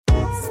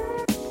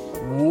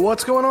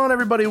What's going on,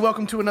 everybody?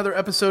 Welcome to another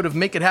episode of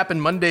Make It Happen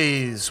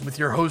Mondays with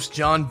your host,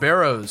 John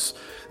Barrows.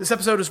 This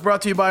episode is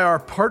brought to you by our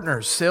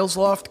partners,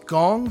 SalesLoft,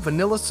 Gong,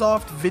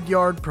 VanillaSoft,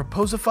 Vidyard,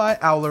 Proposify,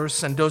 Owler,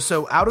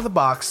 Sendoso, Out of the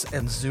Box,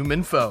 and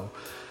ZoomInfo.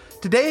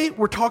 Today,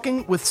 we're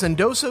talking with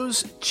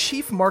Sendoso's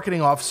Chief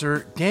Marketing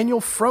Officer,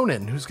 Daniel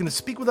Fronin, who's going to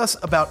speak with us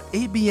about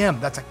ABM,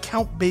 that's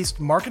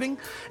account-based marketing,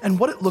 and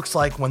what it looks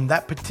like when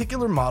that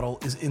particular model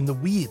is in the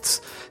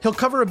weeds. He'll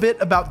cover a bit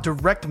about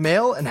direct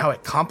mail and how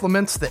it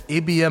complements the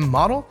ABM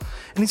model,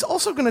 and he's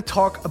also going to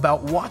talk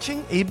about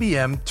watching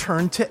ABM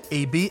turn to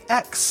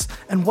ABX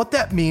and what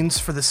that means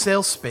for the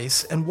sales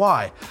space and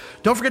why.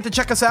 Don't forget to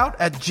check us out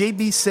at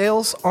JB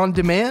Sales On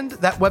Demand.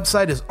 That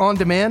website is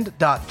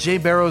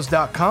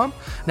ondemand.jbarrows.com.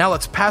 Now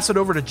let's pass it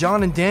over to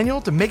John and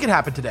Daniel to make it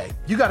happen today.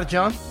 You got it,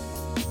 John.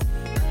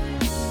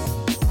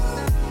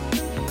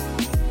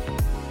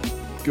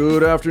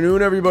 Good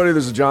afternoon, everybody.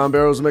 This is John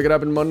Barrows. Make It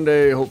Happen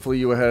Monday. Hopefully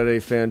you had a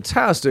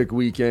fantastic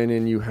weekend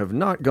and you have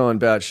not gone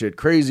batshit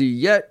crazy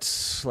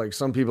yet, like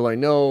some people I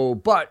know,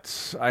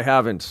 but I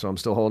haven't, so I'm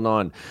still holding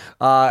on.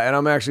 And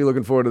I'm actually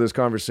looking forward to this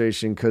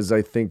conversation because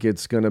I think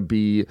it's going to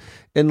be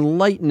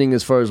enlightening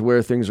as far as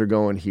where things are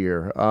going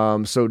here.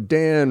 So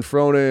Dan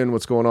Fronin,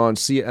 what's going on?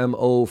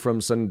 CMO from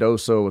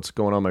Sendoso. What's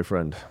going on, my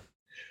friend?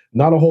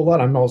 Not a whole lot.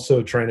 I'm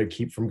also trying to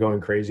keep from going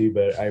crazy,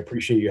 but I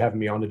appreciate you having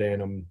me on today,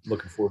 and I'm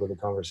looking forward to the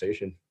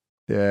conversation.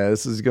 Yeah,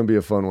 this is going to be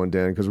a fun one,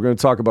 Dan, because we're going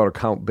to talk about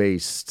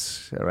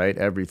account-based, right?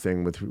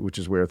 Everything, which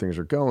is where things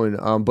are going.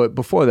 But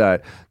before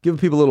that,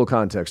 give people a little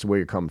context of where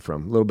you're coming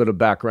from, a little bit of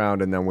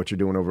background, and then what you're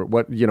doing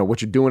what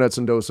you're doing at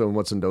Sendoso and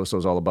what Sendoso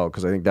is all about,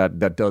 because I think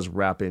that does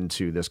wrap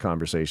into this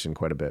conversation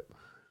quite a bit.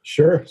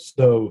 Sure.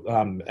 So,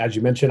 as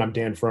you mentioned, I'm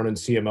Dan Fronin,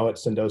 CMO at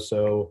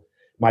Sendoso.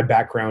 My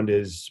background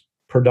is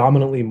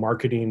predominantly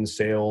marketing,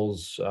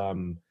 sales,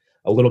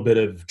 a little bit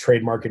of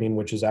trade marketing,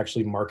 which is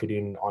actually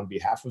marketing on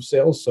behalf of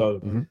sales. So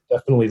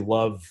definitely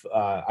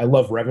I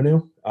love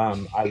revenue.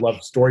 I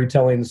love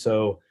storytelling.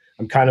 So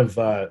I'm kind of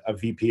a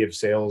VP of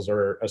sales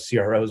or a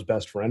CRO's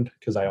best friend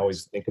because I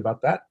always think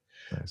about that.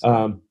 Nice.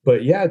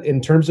 But yeah,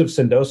 in terms of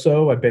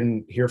Sendoso, I've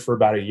been here for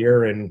about a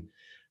year, and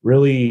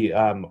really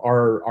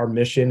our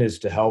mission is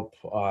to help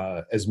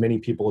as many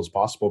people as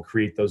possible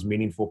create those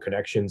meaningful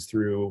connections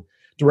through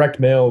direct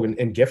mail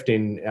and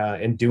gifting,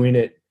 and doing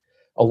it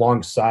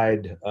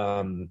alongside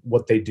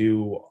what they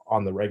do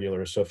on the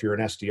regular. So if you're an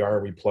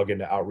SDR, we plug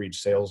into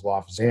Outreach,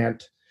 SalesLoft,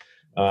 Zant.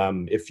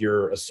 If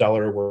you're a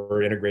seller,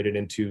 we're integrated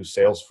into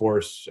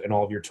Salesforce and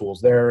all of your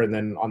tools there. And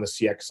then on the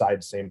CX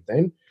side, same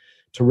thing,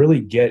 to really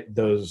get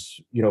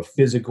those,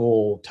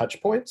 physical touch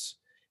points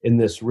in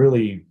this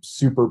really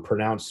super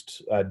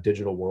pronounced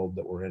digital world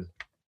that we're in.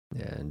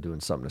 Yeah, and doing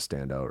something to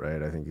stand out,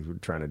 right? I think if we're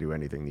trying to do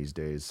anything these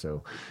days,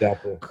 so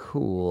exactly.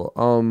 Cool.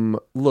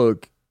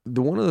 Look,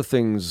 one of the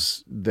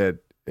things that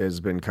has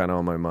been kind of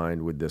on my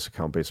mind with this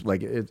account-based,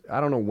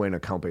 I don't know when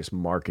account-based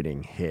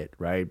marketing hit,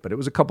 right? But it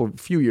was a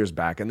few years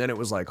back, and then it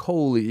was like,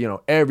 holy,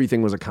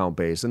 everything was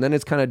account-based, and then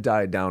it's kind of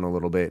died down a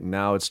little bit, and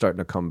now it's starting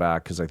to come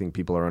back because I think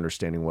people are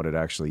understanding what it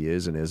actually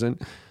is and isn't.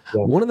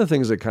 Yeah. One of the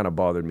things that kind of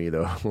bothered me,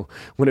 though,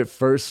 when it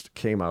first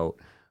came out,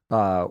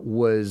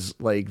 was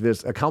like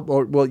this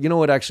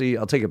actually,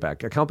 I'll take it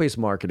back. Account-based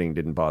marketing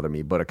didn't bother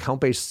me, but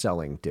account-based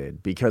selling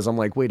did, because I'm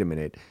like, wait a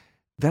minute,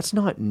 that's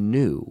not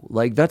new.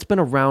 Like, that's been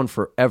around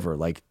forever.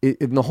 Like,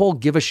 in the whole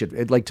give a shit,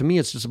 to me,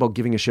 it's just about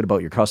giving a shit about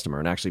your customer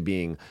and actually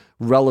being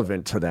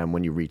relevant to them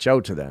when you reach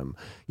out to them.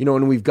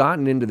 And we've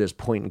gotten into this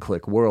point and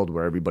click world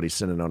where everybody's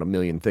sending out a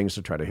million things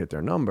to try to hit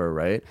their number,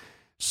 right?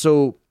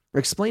 So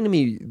explain to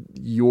me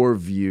your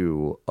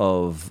view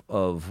of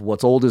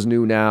what's old is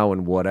new now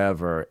and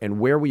whatever, and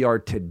where we are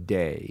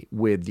today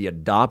with the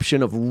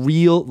adoption of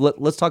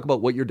let's talk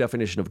about what your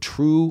definition of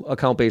true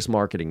account-based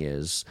marketing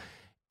is,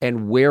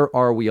 and where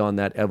are we on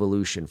that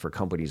evolution for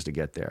companies to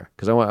get there?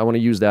 Because I want to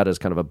use that as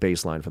kind of a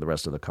baseline for the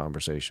rest of the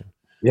conversation.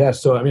 Yeah,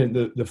 so I mean,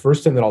 the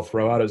first thing that I'll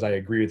throw out is I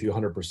agree with you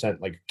 100%.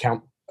 Like,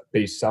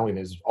 account-based selling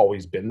has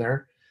always been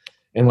there.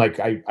 And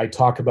I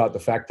talk about the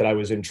fact that I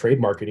was in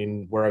trade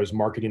marketing where I was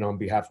marketing on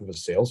behalf of a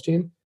sales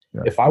team.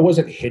 Yeah. If I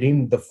wasn't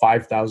hitting the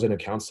 5,000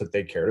 accounts that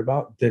they cared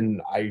about, then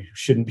I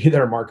shouldn't be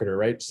their marketer,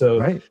 right? So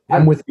right. Yeah.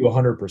 I'm with you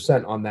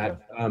 100% on that.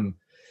 Yeah.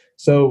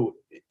 So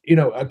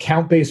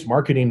account-based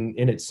marketing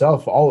in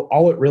itself,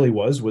 all it really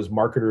was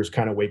marketers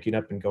kind of waking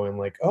up and going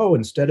like, oh,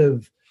 instead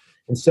of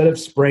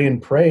spray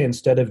and pray,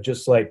 instead of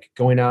just like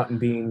going out and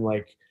being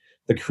like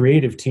the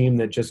creative team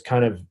that just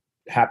kind of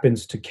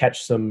happens to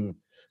catch some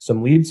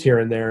leads here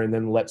and there and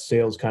then let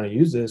sales kind of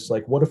use this,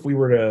 like what if we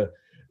were to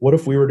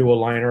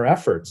align our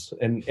efforts?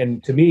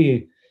 And to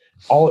me,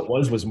 all it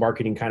was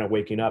marketing kind of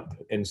waking up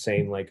and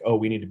saying like, oh,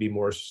 we need to be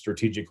more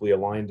strategically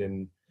aligned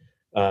and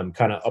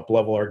kind of up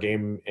level our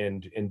game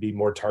and be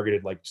more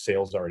targeted like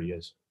sales already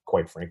is,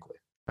 quite frankly.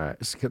 All right.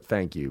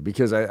 Thank you.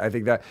 Because I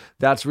think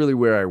that's really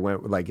where I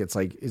went. Like, it's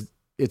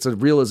a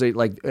realization,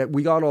 like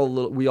we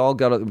all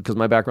got it, because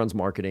my background's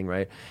marketing,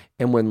 right?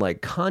 And when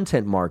like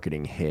content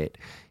marketing hit,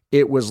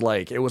 it was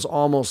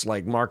almost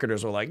like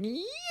marketers were like,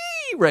 yee,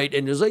 right?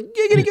 And it was like,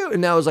 giggity go.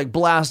 And now it's like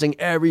blasting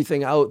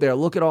everything out there.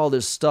 Look at all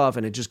this stuff.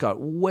 And it just got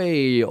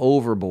way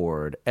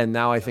overboard. And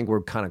now I think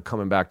we're kind of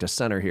coming back to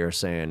center here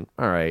saying,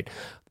 all right,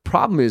 the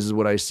problem is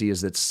what I see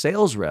is that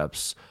sales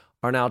reps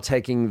are now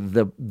taking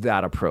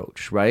that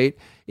approach, right?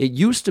 It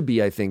used to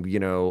be, I think,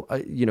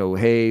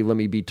 hey, let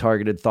me be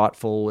targeted,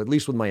 thoughtful, at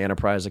least with my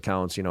enterprise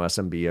accounts,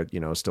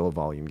 SMB, still a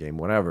volume game,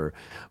 whatever.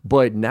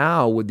 But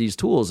now with these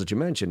tools that you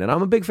mentioned, and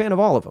I'm a big fan of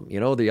all of them,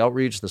 the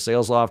outreach, the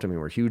SalesLoft,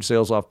 we're huge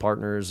SalesLoft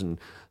partners and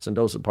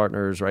Sendoso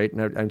partners, right?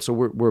 And so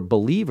we're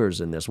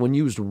believers in this when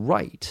used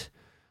right.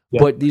 Yeah.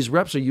 But these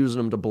reps are using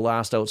them to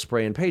blast out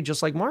spray and pay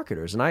just like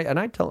marketers. And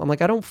I tell them, I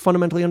don't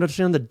fundamentally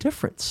understand the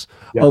difference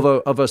of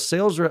a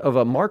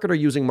marketer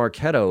using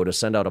Marketo to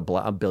send out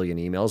a billion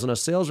emails and a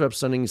sales rep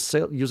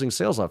using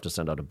SalesLoft to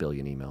send out a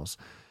billion emails.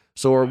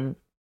 So and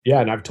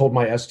I've told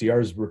my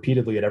SDRs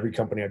repeatedly at every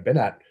company I've been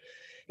at,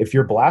 if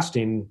you're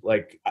blasting,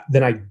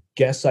 then I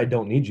guess I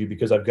don't need you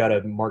because I've got a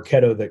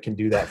Marketo that can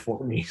do that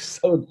for me.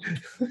 So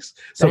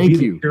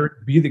Thank you.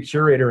 Be the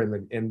curator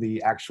and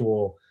the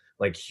actual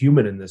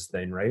human in this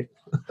thing, right?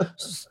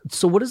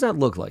 So what does that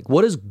look like?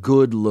 What does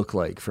good look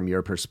like from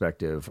your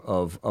perspective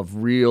of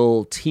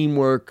real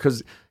teamwork?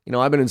 Because,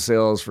 I've been in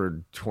sales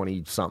for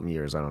 20 something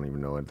years. I don't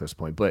even know at this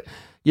point, but,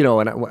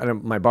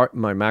 my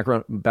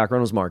background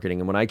was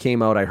marketing. And when I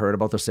came out, I heard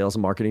about the sales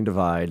and marketing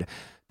divide.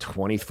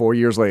 24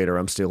 years later,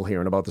 I'm still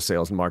hearing about the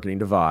sales and marketing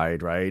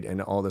divide, right?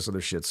 And all this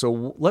other shit. So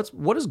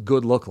what does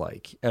good look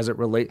like as it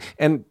relates?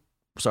 And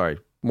sorry,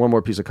 one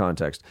more piece of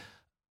context.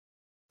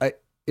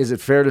 Is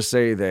it fair to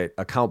say that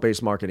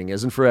account-based marketing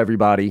isn't for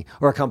everybody,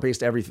 or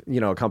account-based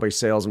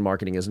sales and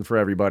marketing isn't for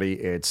everybody?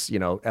 It's,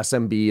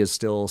 SMB is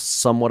still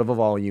somewhat of a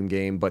volume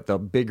game, but the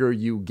bigger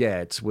you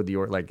get with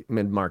your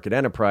mid-market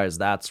enterprise,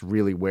 that's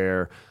really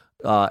where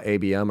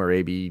ABM or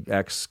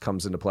ABX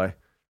comes into play.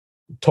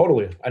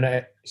 Totally. And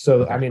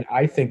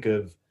I think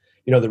of,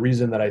 the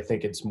reason that I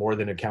think it's more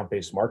than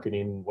account-based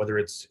marketing, whether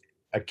it's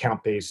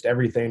account-based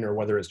everything or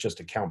whether it's just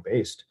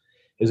account-based,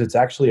 is it's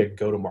actually a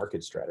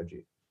go-to-market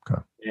strategy. Okay.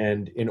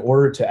 And in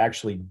order to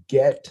actually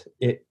get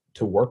it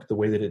to work the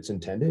way that it's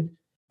intended,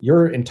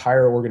 your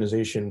entire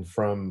organization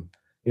from,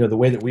 the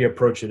way that we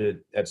approach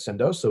it at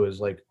Sendoso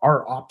is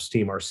our ops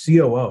team, our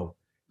COO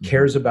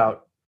cares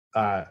about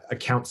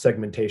account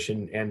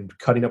segmentation and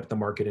cutting up the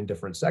market in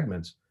different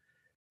segments.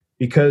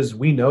 Because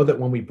we know that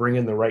when we bring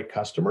in the right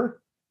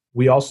customer,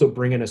 we also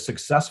bring in a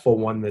successful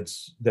one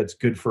that's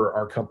good for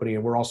our company,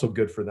 and we're also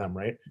good for them,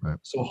 right?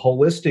 So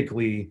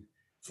holistically,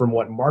 from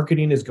what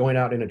marketing is going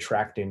out and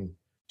attracting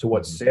to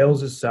what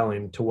sales is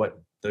selling, to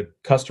what the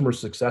customer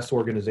success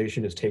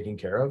organization is taking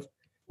care of,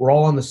 we're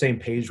all on the same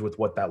page with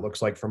what that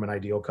looks like from an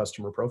ideal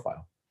customer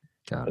profile.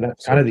 And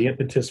that's kind of the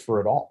impetus for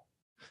it all.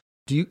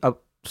 Do you?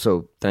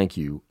 So thank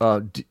you.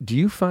 Do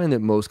you find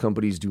that most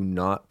companies do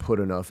not put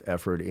enough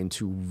effort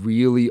into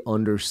really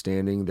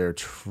understanding their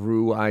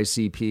true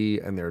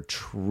ICP and their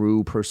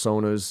true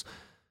personas?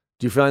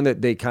 Do you find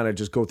that they kind of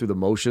just go through the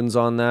motions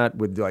on that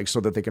with so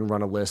that they can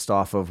run a list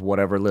off of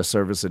whatever list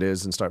service it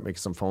is and start making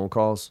some phone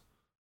calls?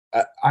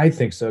 I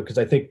think so, because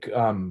I think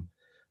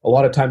a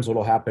lot of times what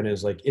will happen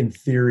is in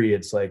theory,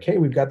 it's hey,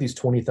 we've got these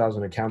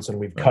 20,000 accounts and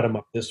we've cut them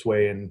up this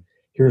way, and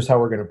here's how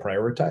we're going to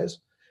prioritize.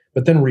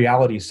 But then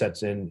reality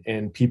sets in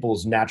and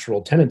people's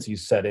natural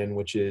tendencies set in,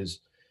 which is,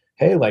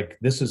 hey,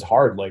 this is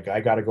hard. I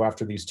got to go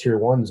after these tier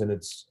ones, and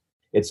it's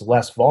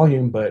less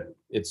volume, but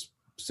it's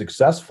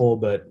successful.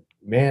 But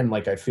man,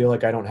 I feel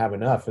like I don't have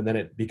enough. And then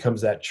it becomes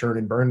that churn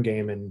and burn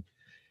game. And,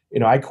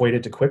 I equate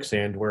it to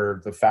quicksand,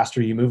 where the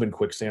faster you move in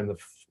quicksand,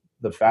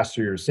 the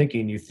faster you're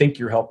sinking. You think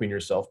you're helping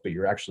yourself, but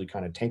you're actually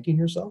kind of tanking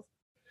yourself.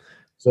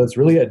 So it's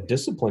really a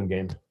discipline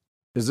game.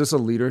 Is this a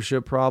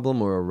leadership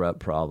problem or a rep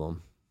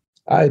problem?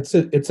 It's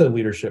a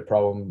leadership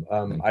problem.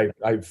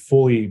 I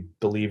fully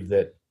believe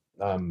that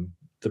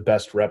the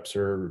best reps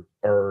are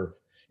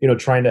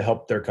trying to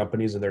help their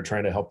companies, and they're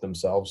trying to help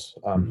themselves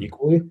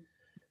equally.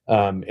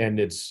 And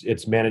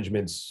it's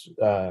management's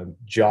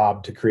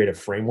job to create a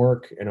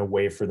framework and a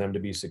way for them to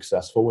be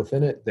successful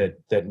within it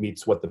that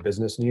meets what the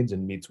business needs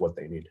and meets what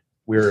they need.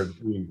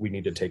 We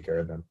need to take care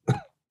of them.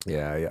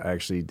 Yeah, I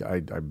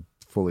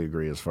fully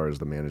agree as far as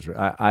the management.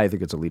 I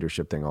think it's a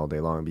leadership thing all day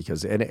long,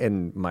 because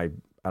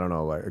I don't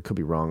know, I could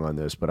be wrong on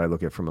this, but I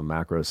look at it from a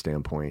macro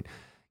standpoint.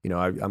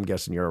 I'm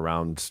guessing you're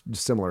around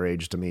similar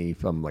age to me.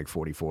 I'm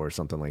 44 or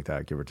something like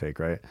that, give or take,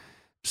 right?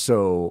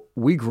 So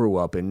we grew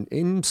up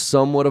in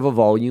somewhat of a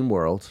volume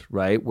world,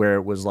 right? Where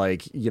it was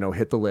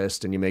hit the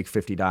list and you make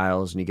 50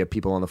 dials and you get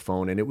people on the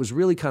phone. And it was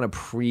really kind of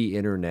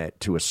pre-internet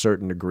to a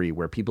certain degree,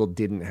 where people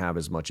didn't have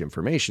as much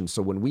information.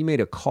 So when we made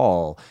a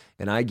call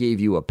and I gave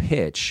you a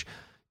pitch,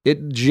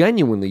 it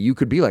genuinely, you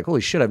could be like, holy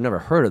shit, I've never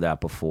heard of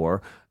that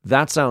before.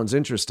 That sounds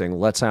interesting.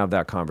 Let's have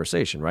that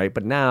conversation, right?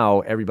 But now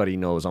everybody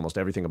knows almost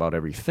everything about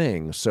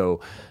everything. So,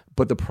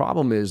 but the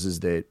problem is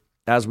that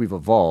as we've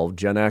evolved,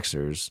 Gen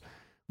Xers,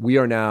 we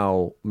are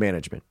now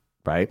management,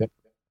 right? Yep.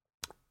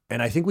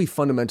 And I think we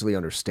fundamentally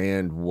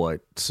understand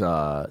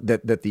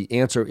that the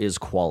answer is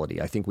quality.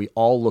 I think we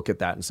all look at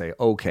that and say,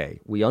 okay,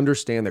 we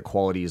understand that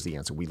quality is the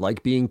answer. We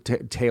like being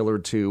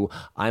tailored to.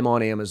 I'm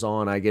on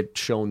Amazon, I get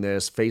shown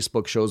this.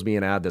 Facebook shows me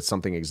an ad that's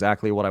something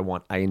exactly what I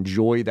want. I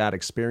enjoy that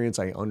experience.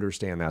 I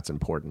understand that's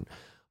important.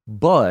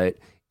 But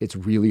it's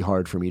really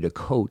hard for me to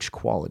coach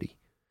quality.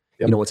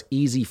 Yep. It's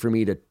easy for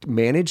me to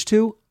manage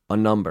a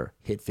number,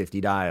 hit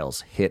 50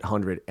 dials, hit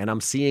 100. And I'm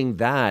seeing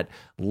that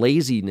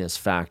laziness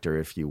factor,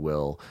 if you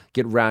will,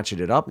 get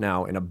ratcheted up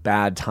now in a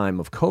bad time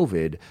of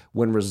COVID.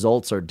 When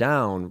results are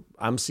down,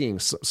 I'm seeing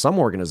some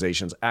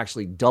organizations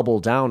actually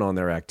double down on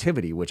their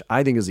activity, which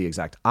I think is the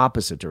exact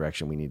opposite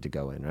direction we need to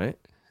go in, right?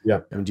 Yeah.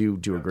 And do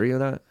you agree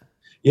with that?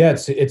 Yeah,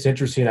 it's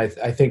interesting. I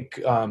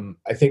think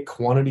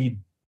quantity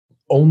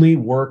only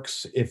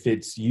works if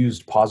it's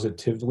used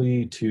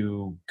positively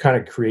to kind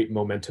of create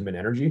momentum and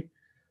energy.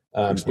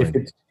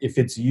 If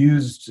it's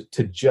used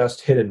to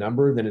just hit a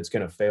number, then it's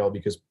going to fail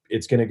because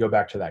it's going to go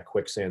back to that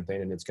quicksand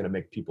thing and it's going to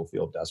make people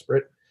feel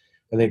desperate.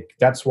 I think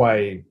that's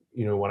why,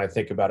 when I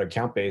think about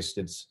account-based,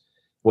 it's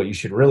what you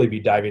should really be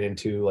diving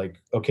into.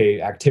 Like,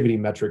 okay, activity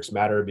metrics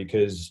matter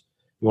because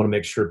you want to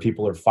make sure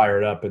people are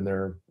fired up and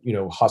they're,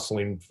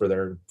 hustling for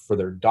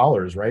their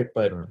dollars, right?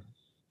 But, Sure.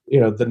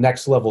 The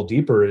next level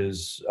deeper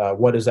is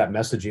what does that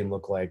messaging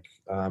look like?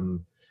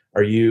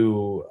 Are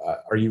you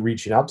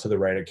reaching out to the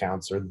right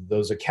accounts? Or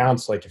those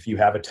accounts, like if you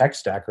have a tech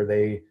stack, are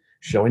they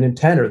showing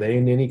intent? Are they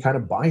in any kind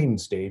of buying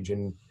stage?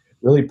 And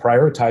really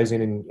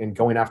prioritizing and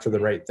going after the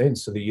right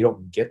things so that you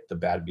don't get the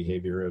bad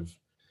behavior of,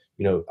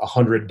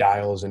 100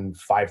 dials and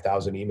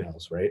 5,000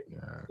 emails, right?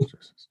 Yeah,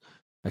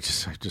 I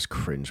just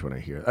cringe when I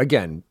hear it.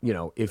 Again,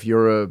 if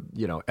you're a,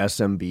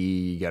 SMB,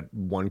 you get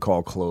one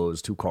call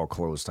closed, two call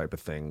closed type of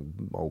thing.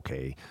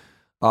 Okay.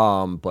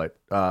 But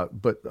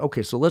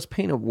okay, so let's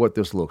paint what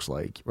this looks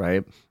like,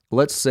 right?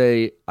 Let's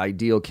say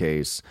ideal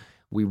case,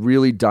 we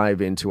really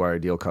dive into our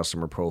ideal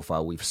customer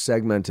profile. We've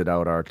segmented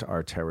out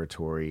our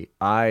territory.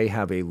 I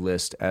have a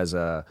list as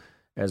a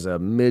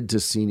mid to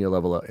senior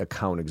level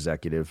account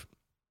executive.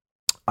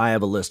 I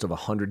have a list of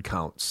 100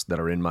 counts that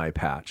are in my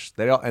patch.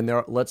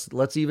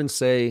 Let's even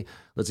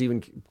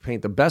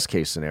paint the best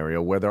case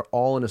scenario where they're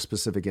all in a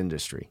specific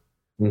industry.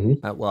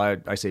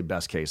 Mm-hmm. I say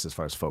best case as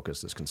far as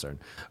focus is concerned,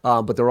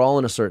 but they're all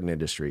in a certain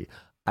industry.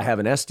 I have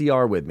an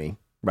SDR with me,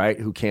 right,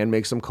 who can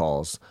make some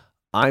calls.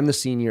 I'm the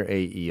senior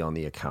AE on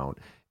the account,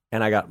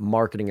 and I got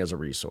marketing as a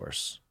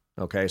resource.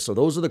 Okay, so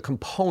those are the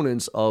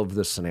components of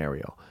the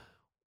scenario.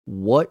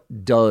 What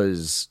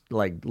does,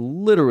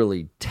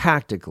 literally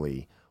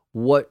tactically,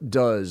 what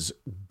does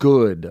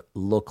good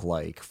look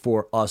like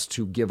for us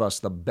to give us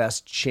the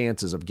best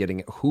chances of getting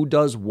it? Who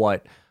does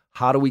what?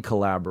 How do we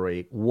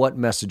collaborate? What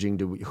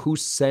messaging who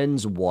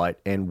sends what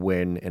and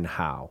when and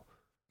how?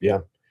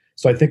 Yeah.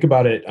 So I think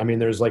about it. I mean,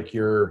 there's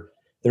your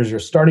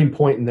starting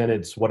point, and then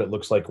it's what it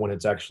looks like when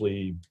it's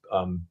actually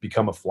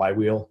become a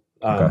flywheel.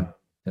 Okay.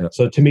 Yeah.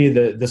 So to me,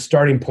 the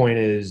starting point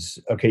is,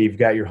 okay, you've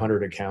got your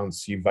 100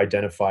 accounts. You've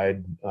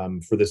identified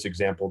for this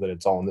example that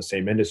it's all in the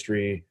same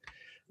industry.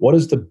 What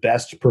is the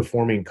best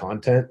performing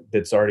content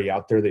that's already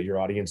out there that your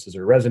audiences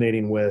are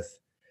resonating with?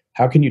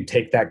 How can you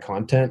take that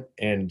content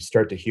and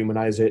start to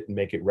humanize it and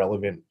make it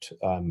relevant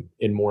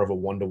in more of a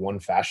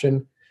one-to-one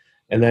fashion?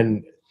 And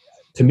then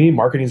to me,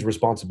 marketing's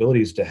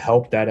responsibility is to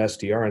help that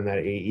SDR and that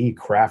AE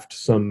craft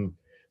some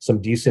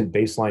decent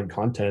baseline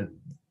content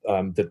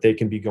that they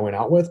can be going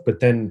out with, but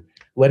then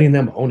letting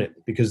them own it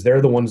because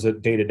they're the ones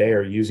that day-to-day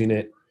are using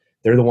it.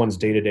 They're the ones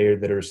day-to-day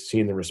that are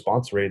seeing the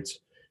response rates.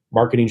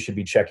 Marketing should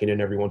be checking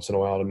in every once in a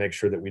while to make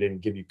sure that we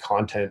didn't give you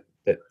content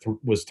that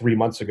was 3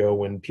 months ago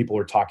when people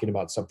were talking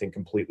about something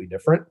completely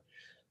different.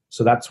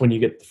 So that's when you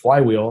get the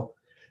flywheel.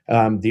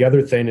 The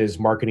other thing is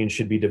marketing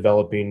should be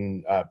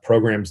developing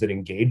programs that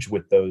engage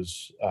with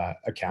those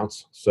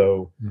accounts.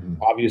 So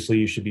obviously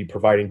you should be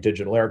providing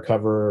digital air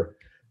cover,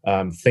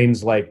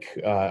 things like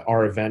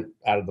our event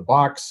out of the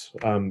box.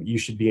 You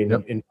should be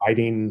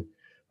inviting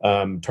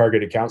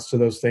target accounts to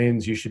those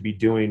things. You should be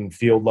doing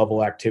field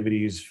level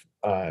activities.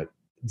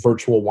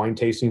 Virtual wine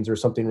tastings are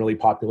something really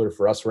popular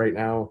for us right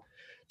now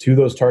to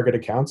those target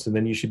accounts. And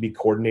then you should be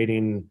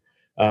coordinating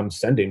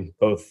sending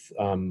both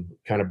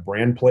kind of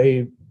brand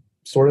play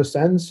sort of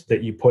sends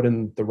that you put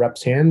in the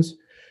reps' hands,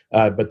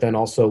 but then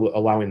also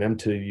allowing them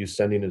to use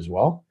sending as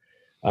well.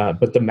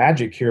 But the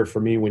magic here for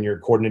me when you're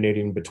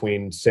coordinating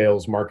between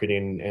sales,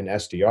 marketing, and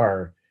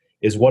SDR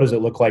is what does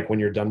it look like when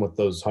you're done with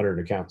those 100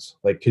 accounts?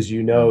 Because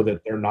you know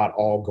that they're not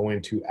all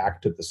going to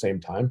act at the same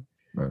time.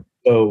 Right.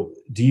 So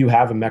do you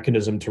have a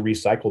mechanism to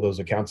recycle those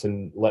accounts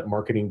and let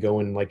marketing go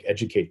and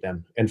educate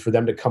them and for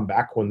them to come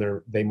back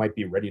when they might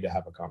be ready to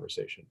have a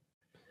conversation?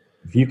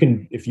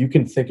 If you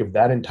can think of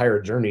that entire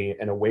journey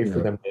and a way for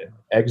them to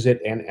exit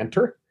and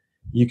enter,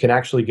 you can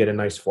actually get a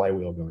nice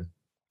flywheel going.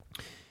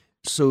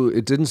 So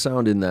it didn't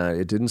sound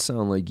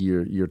like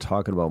you're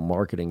talking about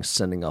marketing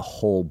sending a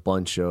whole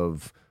bunch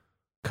of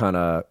kind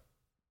of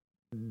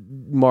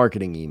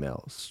marketing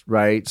emails,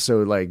 right?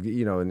 So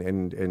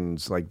and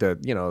it's like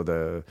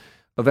the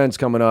events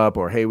coming up,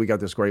 or hey, we got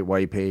this great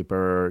white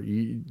paper.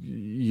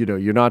 You know,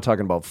 you're not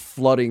talking about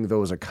flooding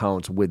those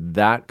accounts with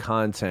that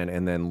content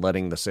and then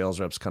letting the sales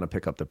reps kind of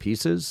pick up the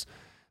pieces.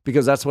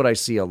 Because that's what I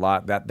see a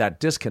lot. That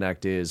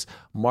disconnect is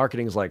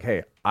marketing's like,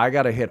 hey, I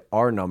got to hit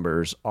our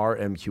numbers, our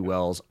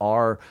MQLs,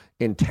 our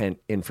intent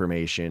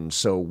information.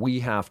 So we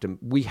have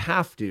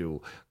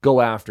to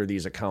go after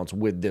these accounts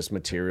with this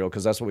material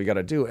because that's what we got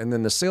to do. And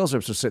then the sales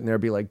reps are sitting there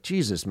and be like,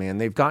 Jesus, man,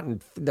 they've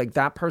gotten, like,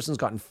 that person's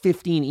gotten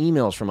 15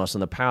 emails from us in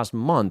the past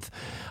month.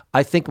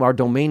 I think our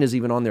domain is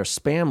even on their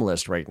spam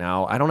list right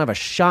now. I don't have a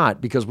shot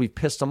because we've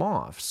pissed them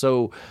off.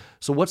 So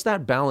what's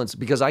that balance?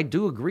 Because I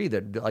do agree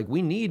that, like,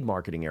 we need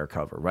marketing air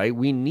cover, right?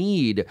 We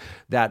need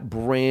that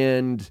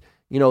brand,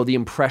 you know, the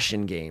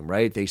impression game,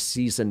 right? They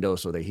see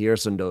Sendoso, they hear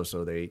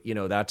Sendoso, they, you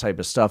know, that type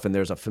of stuff, and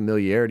there's a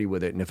familiarity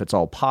with it. And if it's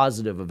all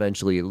positive,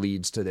 eventually it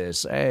leads to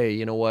this, hey,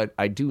 you know what?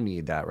 I do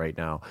need that right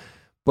now.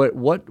 But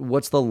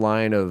what's the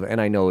line of,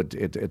 and I know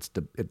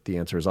the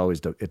answer is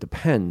always, it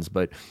depends,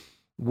 but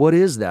what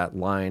is that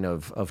line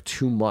of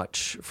too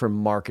much for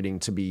marketing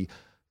to be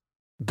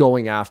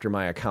going after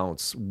my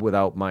accounts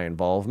without my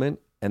involvement?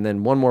 And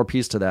then one more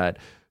piece to that,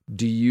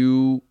 do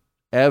you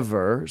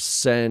ever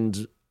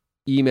send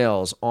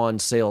emails on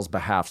sales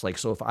behalf? Like,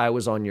 so if I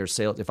was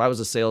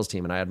a sales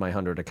team and I had my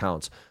 100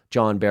 accounts,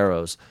 John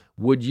Barrows,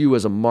 would you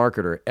as a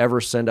marketer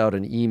ever send out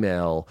an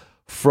email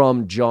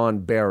from John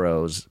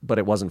Barrows, but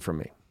it wasn't from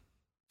me?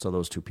 So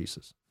those two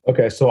pieces.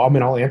 Okay. So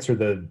I'll answer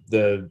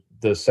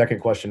the second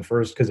question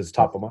first, because it's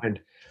top of mind.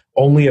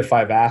 Only if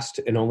I've asked,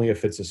 and only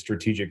if it's a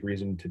strategic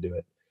reason to do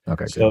it.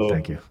 Okay, so good.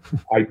 Thank you.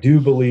 I do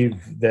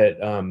believe that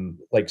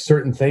like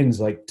certain things,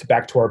 like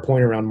back to our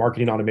point around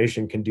marketing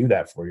automation, can do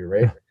that for you,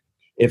 right?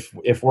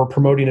 If we're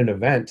promoting an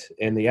event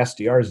and the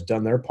SDR has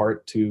done their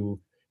part to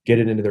get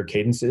it into their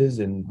cadences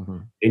and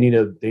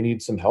they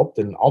need some help,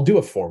 then I'll do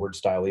a forward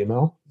style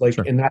email, like,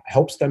 and that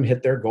helps them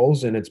hit their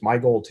goals, and it's my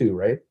goal too,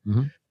 right?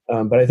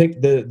 But I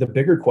think the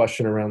bigger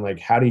question around, like,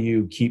 how do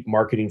you keep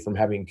marketing from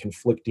having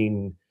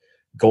conflicting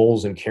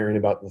goals and caring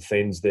about the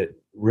things that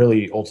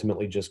really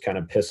ultimately just kind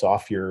of piss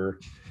off your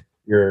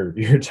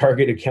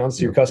target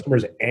accounts, your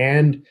customers,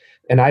 and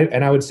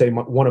I would say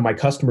one of my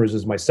customers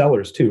is my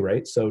sellers too,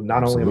 right? So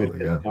not only am I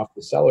pissing off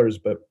the sellers,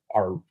 but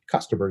our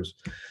customers,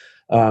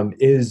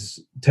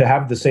 is to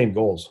have the same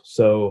goals.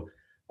 So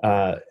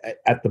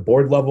at the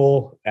board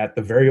level, at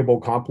the variable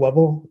comp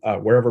level,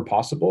 wherever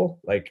possible,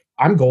 like,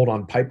 I'm gold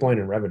on pipeline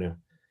and revenue.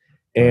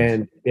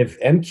 And if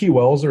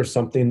MQLs are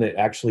something that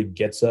actually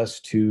gets us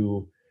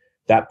to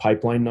that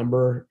pipeline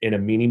number in a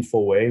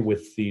meaningful way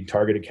with the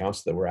target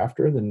accounts that we're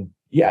after, then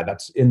yeah,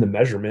 that's in the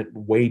measurement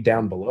way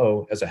down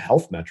below as a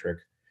health metric.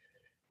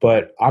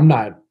 But I'm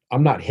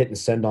not hitting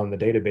send on the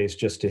database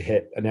just to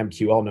hit an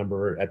MQL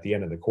number at the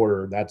end of the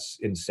quarter. That's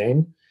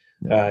insane.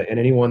 And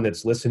anyone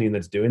that's listening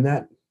that's doing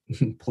that,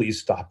 please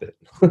stop it.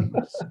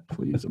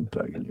 Please, I'm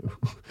begging you.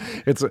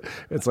 It's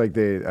like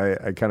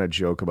I kind of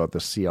joke about the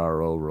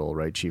CRO role,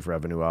 right? Chief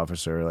Revenue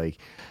Officer, like,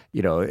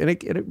 you know, and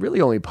it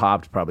really only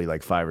popped probably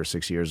like 5 or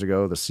 6 years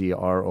ago, the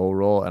CRO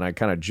role. And I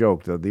kind of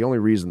joked that the only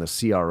reason the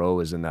CRO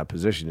is in that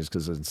position is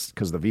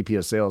because the VP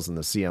of sales and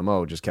the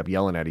CMO just kept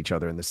yelling at each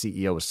other, and the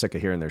CEO was sick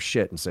of hearing their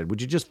shit and said, would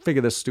you just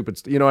figure this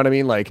stupid, you know what I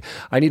mean? Like,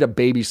 I need a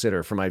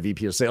babysitter for my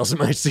VP of sales and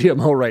my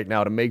CMO right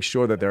now to make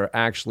sure that they're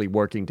actually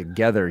working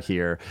together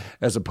here,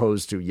 as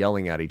opposed to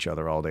yelling at each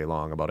other all day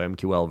long about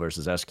MQL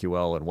versus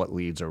SQL and what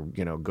leads are,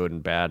 you know, good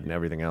and bad and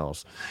everything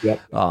else.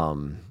 Yep.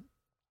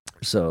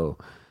 So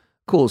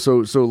cool.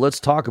 So let's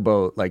talk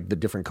about, like, the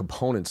different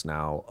components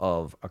now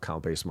of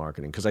account-based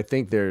marketing, because I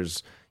think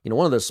there's, you know,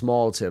 one of the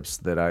small tips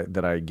that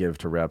I give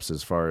to reps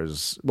as far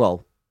as,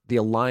 well, the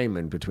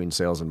alignment between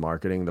sales and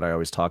marketing that I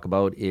always talk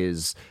about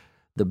is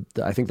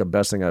I think the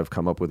best thing I've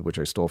come up with, which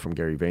I stole from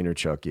Gary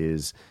Vaynerchuk,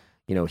 is,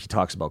 you know, he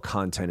talks about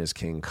content is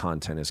king,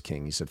 content is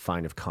king. He said,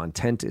 fine, if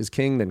content is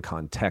king, then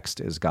context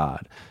is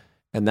God.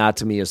 And that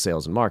to me is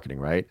sales and marketing,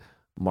 right?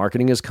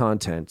 Marketing is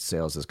content,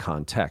 sales is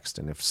context.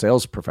 And if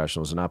sales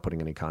professionals are not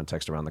putting any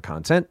context around the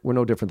content, we're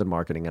no different than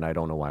marketing, and I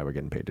don't know why we're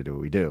getting paid to do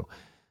what we do.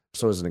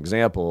 So as an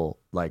example,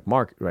 like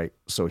right?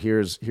 So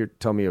here,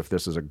 tell me if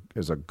this is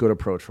a good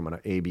approach from an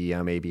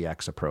ABM,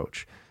 ABX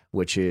approach,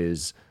 which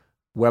is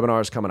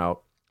webinars coming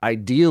out.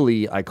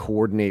 Ideally, I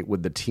coordinate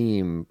with the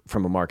team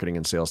from a marketing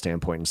and sales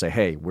standpoint and say,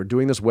 hey, we're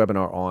doing this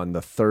webinar on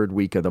the third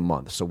week of the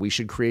month. So we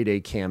should create a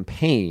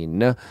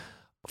campaign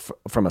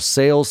from a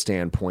sales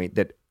standpoint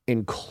that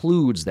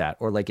includes that,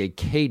 or like a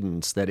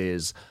cadence that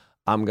is,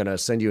 I'm going to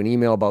send you an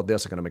email about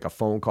this. I'm going to make a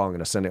phone call. I'm going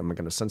to send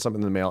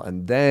something in the mail.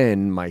 And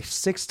then my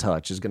sixth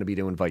touch is going to be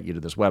to invite you to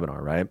this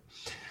webinar, right?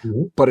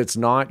 Mm-hmm. But it's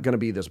not going to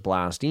be this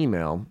blast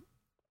email.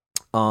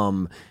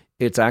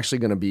 It's actually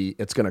going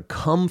to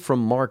come from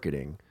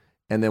marketing.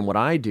 And then what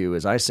I do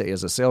is I say,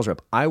 as a sales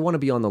rep, I want to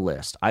be on the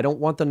list. I don't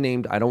want the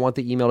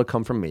email to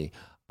come from me.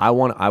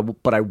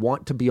 But I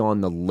want to be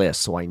on the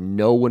list so I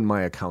know when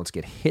my accounts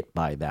get hit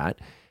by that.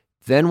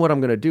 Then what I'm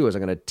going to do is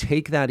I'm going to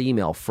take that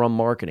email from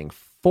marketing,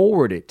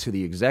 forward it to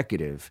the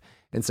executive,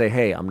 and say,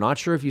 hey, I'm not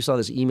sure if you saw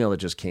this email that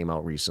just came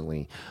out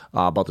recently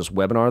about this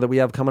webinar that we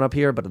have coming up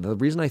here, but the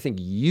reason I think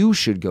you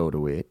should go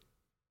to it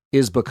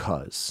is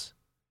because.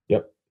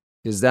 Yep.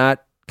 Is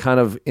that kind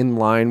of in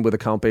line with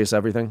account-based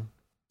everything?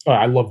 Oh,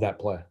 I love that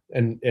play.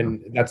 And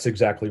that's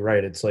exactly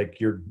right. It's like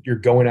you're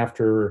going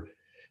after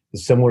the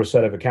similar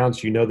set of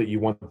accounts. You know that you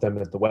want them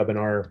at the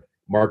webinar.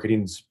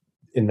 Marketing's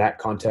in that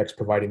context,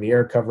 providing the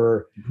air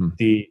cover. Mm-hmm.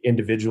 The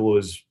individual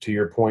is, to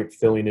your point,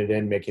 filling it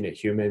in, making it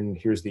human.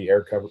 Here's the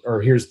air cover,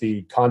 or here's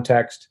the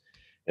context,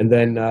 and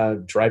then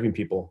driving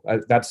people.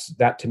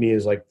 That to me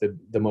is like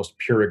the most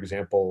pure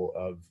example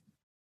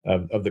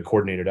of the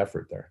coordinated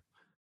effort there.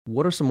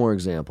 What are some more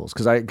examples?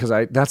 Because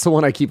I that's the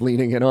one I keep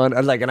leaning in on.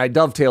 And I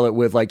dovetail it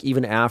with like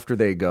even after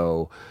they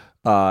go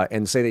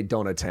and say they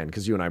don't attend,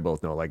 because you and I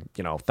both know, like,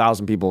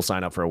 1,000 people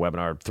sign up for a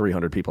webinar,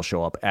 300 people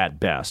show up at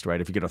best,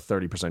 right? If you get a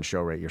 30%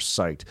 show rate, you're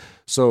psyched.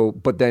 So,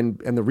 but then,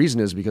 and the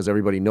reason is because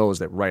everybody knows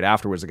that right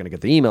afterwards they're going to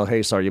get the email,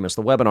 hey, sorry you missed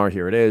the webinar,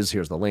 here it is,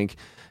 here's the link.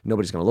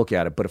 Nobody's going to look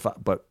at it.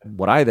 But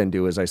what I then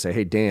do is I say,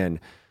 hey, Dan,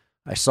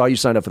 I saw you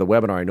signed up for the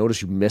webinar. I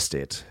noticed you missed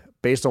it.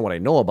 Based on what I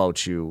know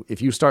about you,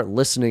 if you start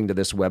listening to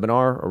this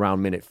webinar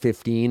around minute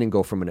 15 and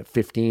go from minute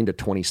 15 to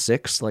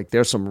 26, like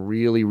there's some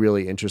really,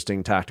 really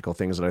interesting tactical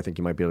things that I think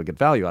you might be able to get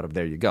value out of.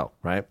 There you go,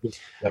 right?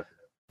 Yep.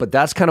 But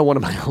that's kind of one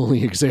of my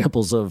only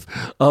examples of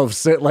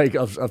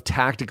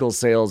tactical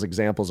sales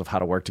examples of how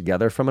to work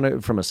together from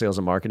a sales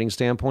and marketing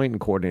standpoint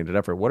and coordinated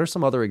effort. What are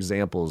some other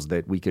examples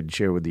that we could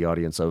share with the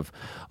audience of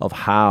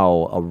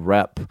how a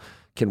rep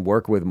can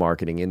work with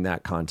marketing in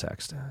that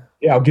context?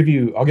 Yeah, I'll give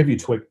you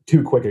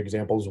two quick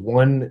examples.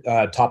 One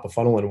top of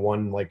funnel and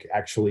one like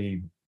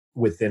actually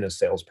within a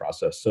sales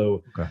process.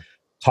 So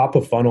top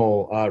of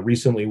funnel,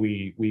 recently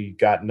we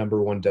got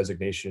 #1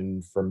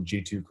 designation from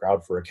G2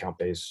 Crowd for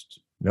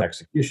account-based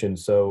execution.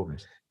 So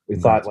we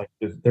thought like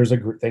there's a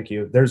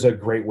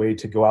great way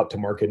to go out to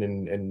market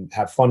and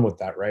have fun with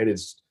that, right?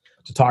 Is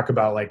to talk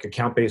about like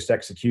account-based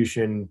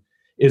execution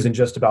isn't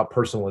just about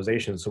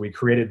personalization. So we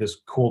created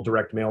this cool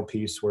direct mail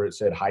piece where it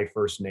said hi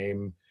first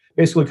name,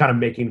 basically kind of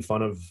making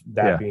fun of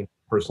that being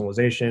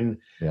personalization.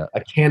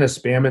 A can of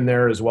spam in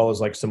there, as well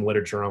as like some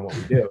literature on what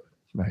we do.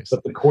 Nice.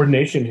 But the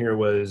coordination here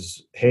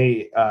was,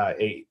 hey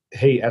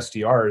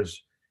SDRs,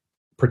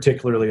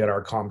 particularly at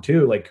our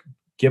Com2, like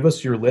give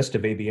us your list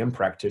of ABM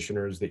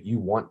practitioners that you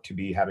want to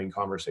be having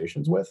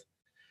conversations with.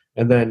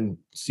 And then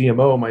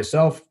CMO,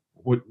 myself,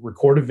 would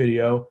record a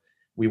video.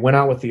 We went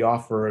out with the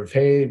offer of,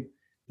 hey,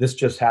 this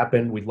just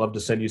happened. We'd love to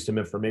send you some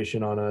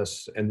information on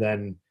us. And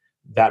then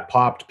that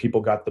popped,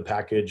 people got the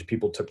package,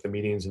 people took the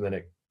meetings, and then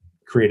it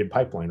created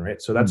pipeline, right?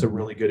 So that's a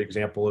really good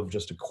example of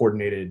just a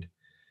coordinated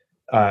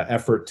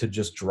effort to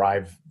just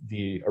drive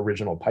the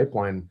original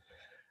pipeline.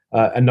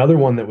 Another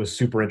one that was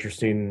super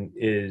interesting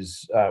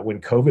is when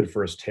COVID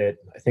first hit,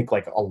 I think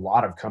like a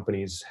lot of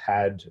companies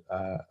had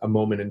a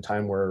moment in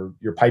time where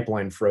your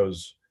pipeline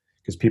froze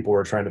because people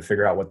were trying to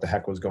figure out what the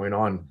heck was going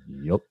on.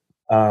 Yep.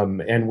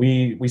 And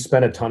we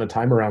spent a ton of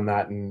time around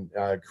that and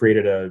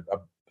created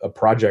a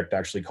project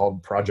actually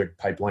called Project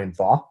Pipeline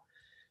Thaw,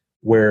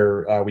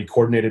 where we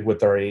coordinated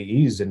with our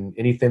AEs, and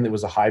anything that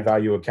was a high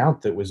value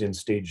account that was in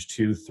stage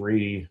 2,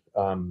 3,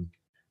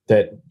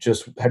 that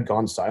just had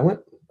gone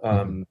silent.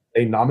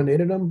 They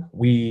nominated them.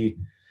 We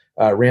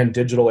ran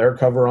digital air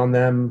cover on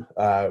them.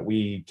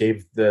 We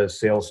gave the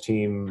sales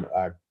team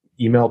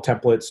email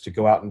templates to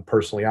go out and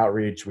personally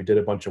outreach. We did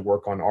a bunch of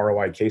work on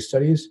ROI case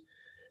studies.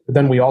 But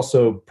then we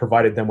also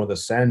provided them with a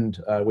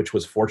send, which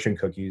was fortune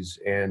cookies.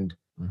 And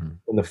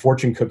when the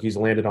fortune cookies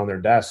landed on their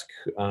desk,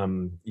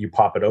 you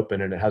pop it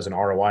open and it has an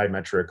ROI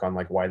metric on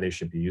like why they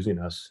should be using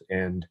us.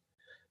 And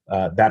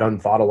that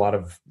unthought a lot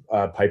of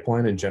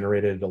pipeline and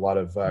generated a lot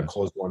of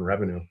closed won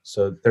revenue.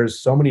 So there's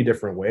so many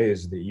different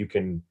ways that you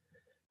can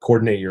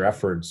coordinate your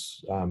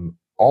efforts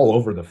all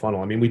over the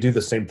funnel. I mean, we do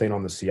the same thing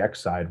on the CX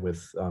side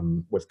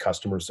with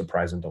customer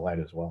surprise and delight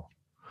as well.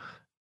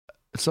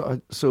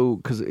 So,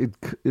 because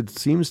it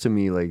seems to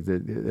me like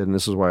that, and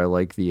this is why I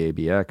like the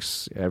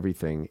ABX.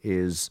 Everything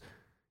is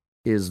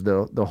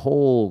the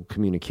whole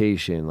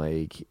communication.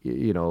 Like,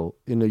 in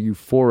a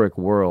euphoric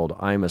world,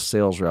 I'm a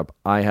sales rep.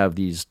 I have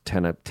these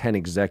 10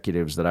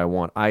 executives that I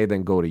want. I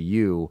then go to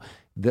you.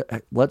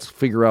 Let's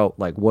figure out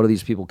like what do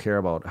these people care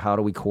about? How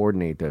do we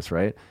coordinate this,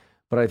 right?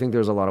 But I think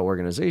there's a lot of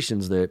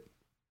organizations that.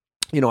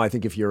 I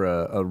think if you're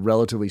a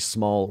relatively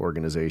small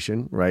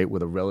organization, right,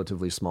 with a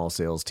relatively small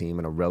sales team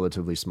and a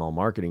relatively small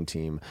marketing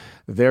team,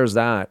 there's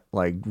that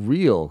like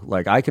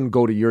I can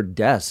go to your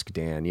desk,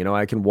 Dan,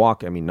 I can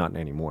walk, not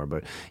anymore,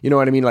 but you know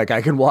what I mean? Like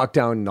I can walk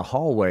down the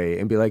hallway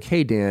and be like,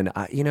 hey, Dan,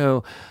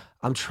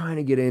 I'm trying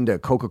to get into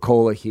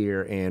Coca-Cola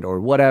here or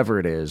whatever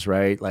it is,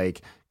 right?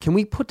 Like, can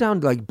we put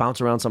down, like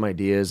bounce around some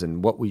ideas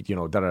and what we,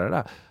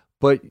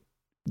 But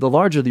the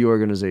larger the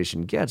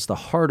organization gets, the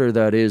harder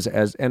that is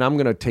and I'm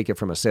going to take it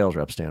from a sales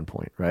rep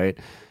standpoint, right?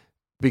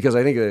 Because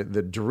I think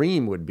the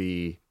dream would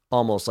be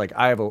almost like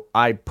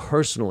I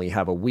personally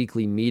have a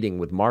weekly meeting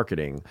with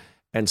marketing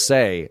and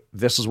say,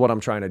 this is what I'm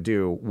trying to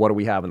do. What do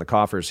we have in the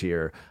coffers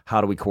here?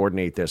 How do we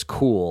coordinate this?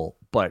 Cool.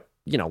 But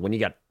when you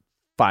got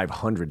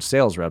 500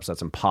 sales reps,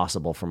 that's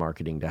impossible for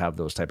marketing to have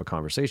those type of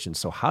conversations.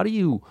 So how do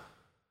you,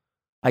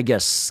 I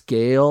guess,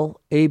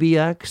 scale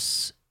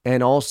ABX?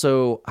 And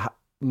also,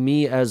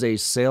 me as a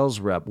sales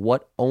rep,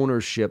 what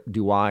ownership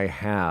do I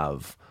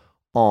have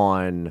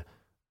on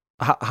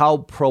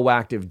how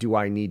proactive do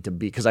I need to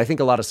be? Because I think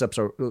a lot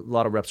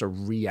of reps are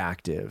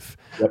reactive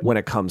when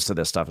it comes to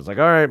this stuff. It's like,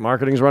 all right,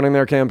 marketing's running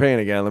their campaign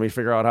again. Let me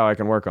figure out how I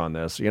can work on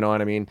this. You know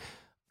what I mean?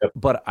 Yep.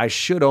 But I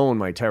should own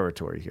my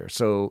territory here.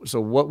 So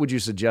what would you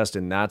suggest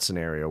in that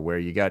scenario where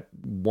you got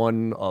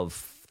one of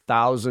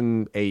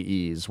 1,000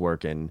 AEs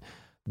working?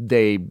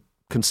 They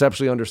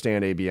conceptually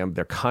understand ABM.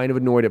 They're kind of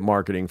annoyed at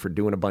marketing for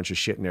doing a bunch of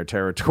shit in their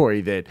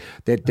territory that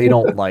they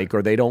don't like,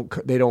 or they don't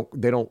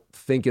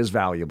think is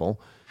valuable.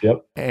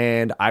 Yep.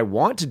 And I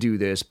want to do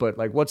this, but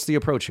like, what's the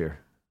approach here?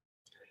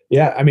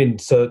 Yeah, I mean,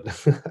 so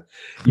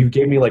you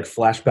gave me like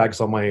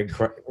flashbacks on my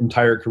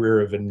entire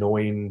career of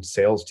annoying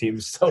sales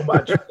teams so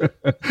much.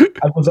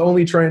 I was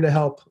only trying to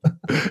help.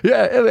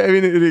 Yeah, I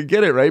mean, I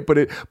get it, right? But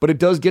it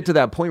does get to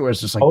that point where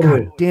it's just like,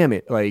 totally. God damn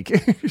it, like.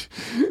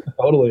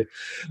 Totally.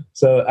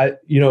 So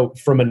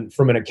from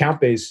an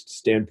account-based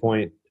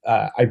standpoint,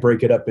 I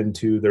break it up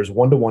into, there's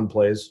one-to-one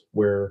plays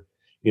where,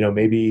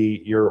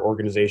 maybe your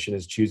organization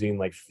is choosing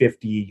like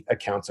 50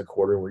 accounts a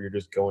quarter where you're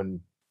just going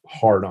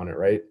hard on it,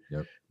 right?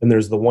 Yep. And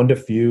there's the one to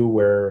few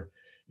where,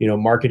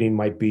 marketing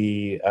might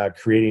be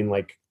creating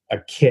like a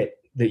kit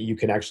that you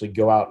can actually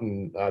go out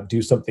and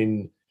do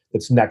something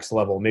that's next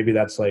level. Maybe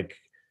that's like,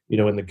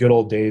 in the good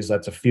old days,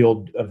 that's a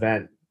field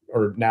event,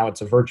 or now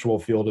it's a virtual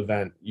field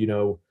event.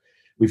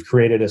 We've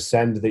created a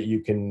send that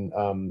you can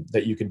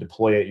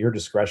deploy at your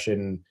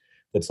discretion.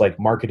 That's like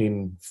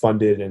marketing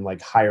funded and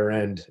like higher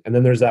end. And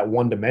then there's that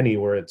one to many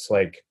where it's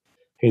like,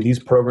 hey, these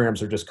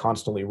programs are just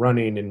constantly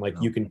running, and like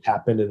you can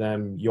tap into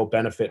them. You'll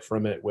benefit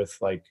from it with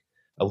like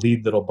a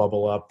lead that'll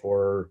bubble up,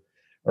 or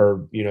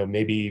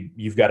maybe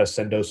you've got a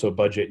Sendoso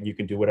budget and you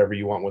can do whatever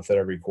you want with it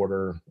every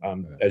quarter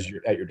as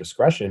you're at your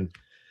discretion.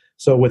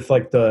 So with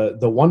like the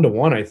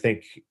one-to-one, I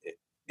think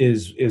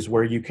is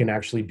where you can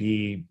actually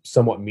be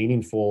somewhat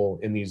meaningful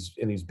in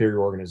these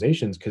bigger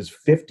organizations, because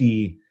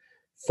 50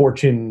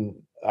 Fortune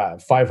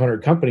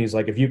 500 companies,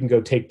 like if you can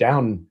go take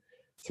down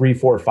 3,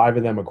 4, 5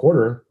 of them a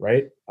quarter,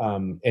 right?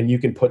 And you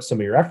can put some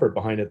of your effort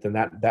behind it, then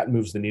that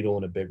moves the needle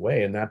in a big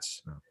way. And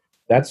that's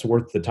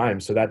worth the time.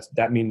 So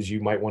that means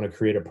you might want to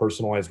create a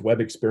personalized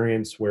web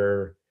experience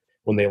where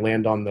when they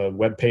land on the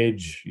web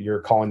page,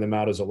 you're calling them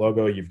out as a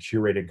logo, you've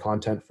curated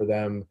content for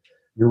them,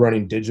 you're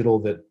running digital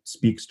that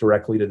speaks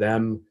directly to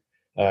them.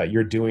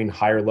 You're doing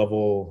higher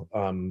level,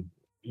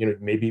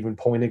 maybe even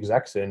pulling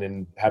execs in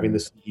and having the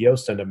CEO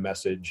send a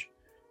message.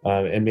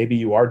 And maybe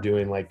you are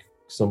doing like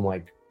some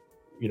like,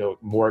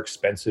 more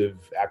expensive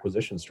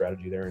acquisition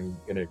strategy there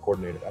in a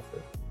coordinated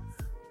effort.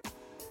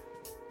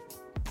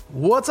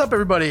 What's up,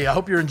 everybody? I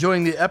hope you're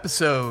enjoying the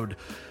episode.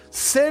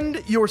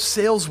 Send your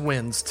sales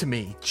wins to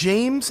me,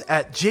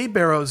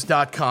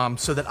 james@jbarrows.com,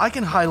 so that I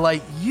can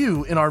highlight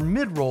you in our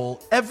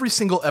mid-roll every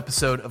single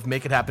episode of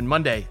Make It Happen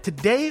Monday.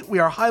 Today, we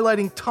are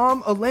highlighting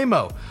Tom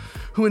Alemo,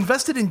 who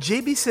invested in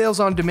JB Sales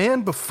on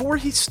Demand before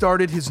he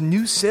started his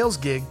new sales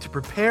gig to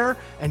prepare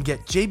and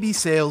get JB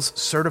Sales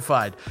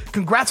certified.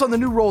 Congrats on the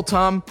new role,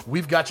 Tom.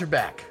 We've got your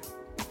back.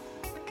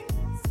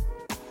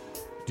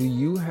 Do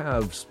you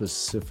have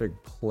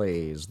specific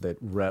plays that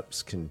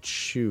reps can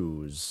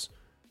choose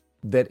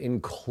that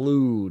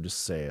include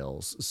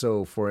sales?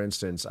 So for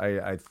instance,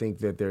 I think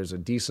that there's a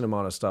decent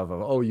amount of stuff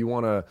of, you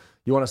want to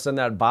send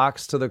that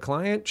box to the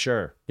client?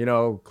 Sure.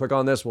 Click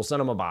on this, we'll send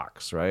them a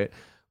box, right?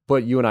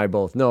 But you and I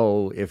both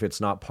know if it's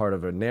not part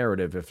of a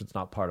narrative, if it's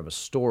not part of a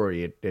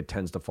story, it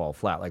tends to fall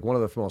flat. Like one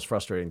of the most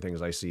frustrating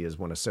things I see is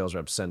when a sales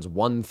rep sends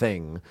one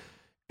thing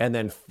and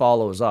then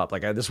follows up.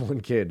 Like I had this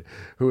one kid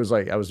who was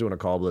like, I was doing a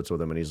call blitz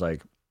with him, and he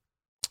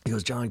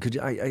goes, John,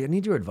 I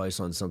need your advice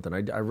on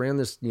something. I ran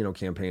this,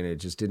 campaign, and it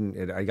just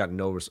didn't, I got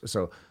no,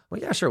 so I'm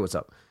like, yeah, sure, what's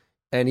up?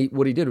 And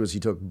what he did was he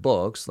took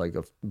books, like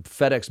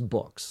FedEx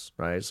books,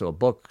 right? So a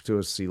book to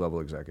a C-level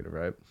executive,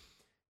 right?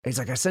 He's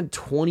like, I sent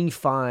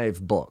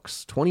 25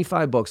 books,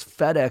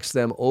 FedEx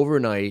them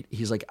overnight.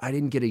 He's like, I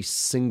didn't get a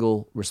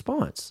single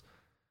response.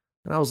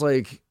 And I was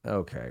like,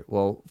 okay,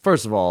 well,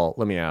 first of all,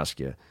 let me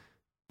ask you,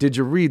 did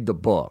you read the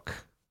book?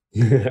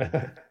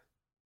 The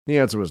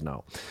answer was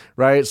no,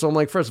 right? So I'm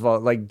like, first of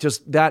all, like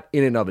just that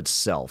in and of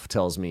itself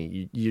tells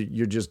me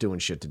you're just doing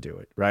shit to do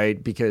it,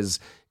 right? Because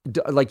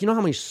like, how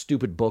many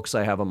stupid books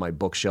I have on my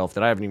bookshelf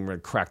that I haven't even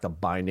cracked the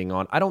binding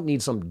on? I don't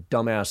need some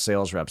dumbass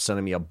sales rep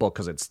sending me a book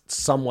because it's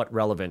somewhat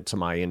relevant to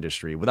my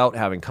industry without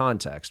having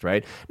context,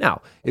 right?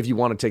 Now, if you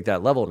want to take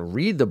that level and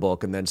read the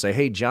book and then say,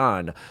 hey,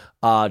 John,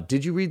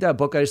 did you read that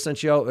book I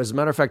sent you out? As a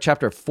matter of fact,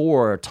 chapter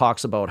 4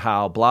 talks about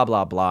how blah,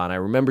 blah, blah. And I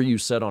remember you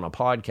said on a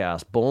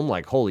podcast, boom,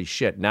 like, holy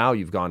shit, now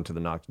you've gone to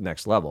the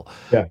next level.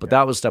 Yeah. But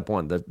that was step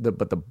one.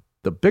 But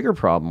the bigger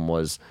problem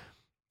was,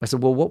 I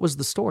said, well, what was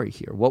the story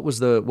here? What was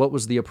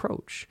the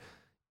approach?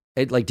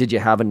 Did you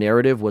have a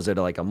narrative? Was it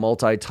like a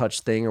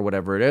multi-touch thing or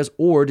whatever it is?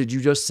 Or did you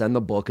just send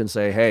the book and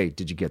say, hey,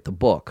 did you get the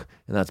book?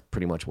 And that's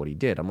pretty much what he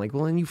did. I'm like,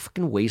 well, then you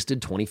fucking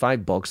wasted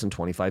 25 books and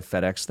 25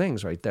 FedEx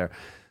things right there.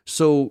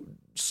 So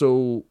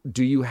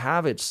do you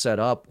have it set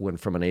up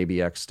from an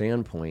ABX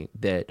standpoint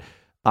that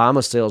I'm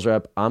a sales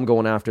rep, I'm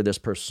going after this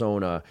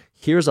persona,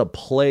 here's a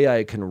play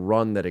I can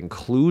run that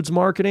includes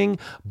marketing,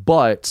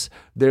 but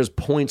there's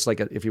points like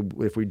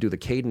if we do the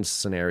cadence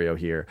scenario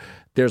here,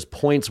 there's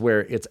points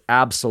where it's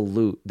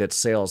absolute that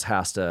sales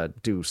has to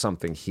do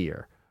something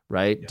here,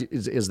 right? Yeah.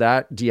 Is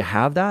that, do you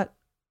have that?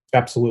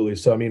 Absolutely.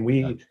 So, I mean,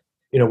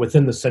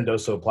 within the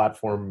Sendoso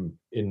platform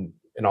and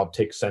I'll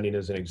take sending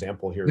as an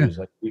example here, is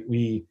like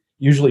we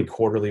usually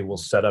quarterly will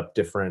set up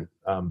different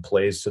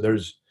plays. So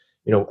there's,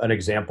 an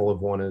example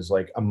of one is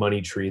like a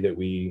money tree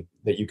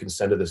that you can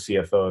send to the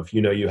CFO. If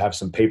you have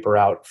some paper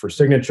out for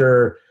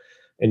signature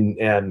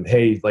and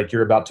hey, like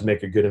you're about to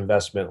make a good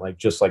investment, like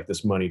just like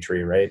this money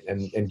tree, right?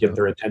 And get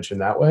their attention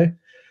that way.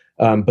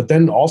 But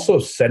then also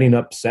setting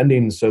up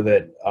sending so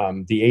that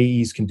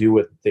the AEs can do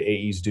what the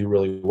AEs do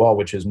really well,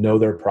 which is know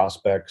their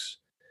prospects,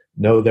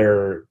 know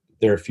their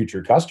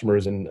future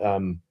customers, and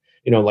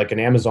like an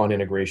Amazon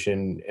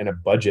integration and a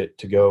budget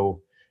to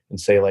go and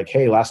say like,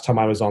 hey, last time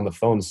I was on the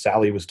phone,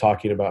 Sally was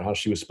talking about how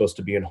she was supposed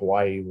to be in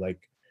Hawaii. Like,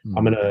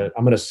 I'm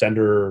gonna send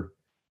her,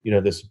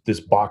 this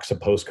box of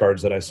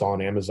postcards that I saw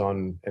on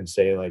Amazon and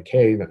say like,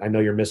 hey, I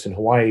know you're missing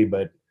Hawaii,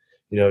 but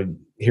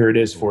here it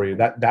is for you.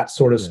 That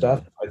sort of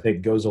stuff I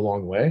think goes a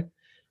long way.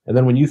 And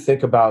then when you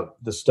think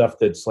about the stuff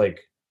that's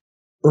like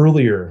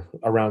earlier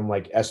around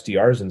like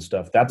SDRs and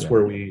stuff, that's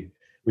where we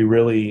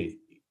really,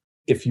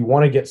 if you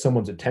want to get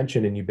someone's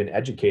attention and you've been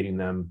educating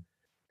them,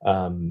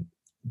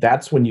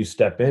 that's when you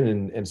step in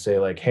and say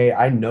like, hey,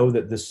 I know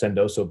that this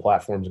Sendoso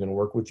platform is going to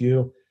work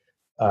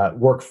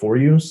for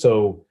you.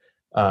 So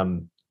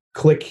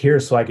click here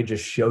so I could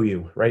just show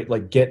you, right?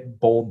 Like get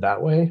bold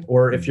that way.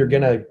 Or if you're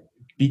going to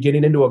be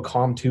getting into a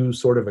Com2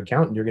 sort of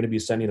account and you're going to be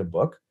sending a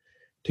book,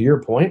 to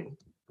your point,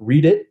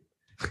 read it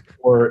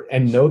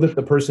and know that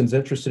the person's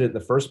interested in the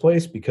first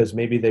place because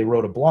maybe they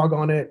wrote a blog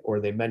on it or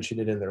they mentioned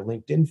it in their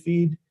LinkedIn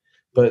feed.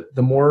 But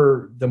the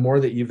more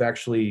that you've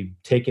actually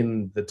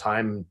taken the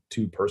time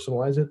to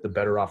personalize it, the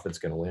better off it's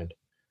going to land,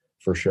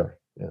 for sure.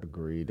 Yeah.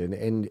 Agreed.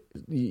 And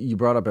you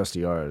brought up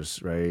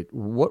SDRs, right?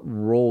 What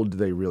role do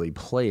they really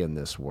play in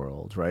this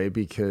world, right?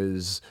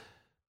 Because,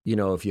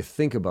 if you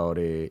think about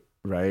it,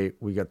 right,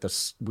 we got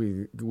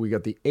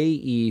the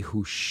AE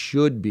who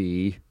should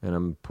be, and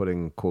I'm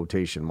putting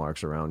quotation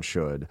marks around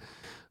should,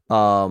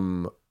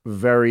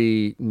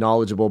 very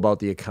knowledgeable about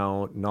the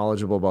account,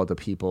 knowledgeable about the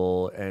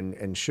people,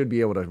 and should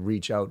be able to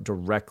reach out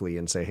directly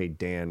and say, hey,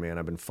 Dan, man,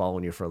 I've been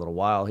following you for a little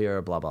while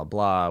here, blah, blah,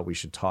 blah. We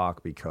should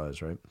talk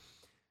because, right?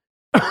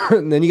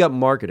 And then you got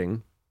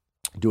marketing,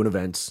 doing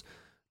events,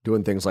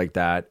 doing things like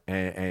that,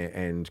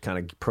 and kind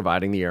of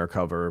providing the air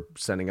cover,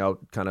 sending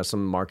out kind of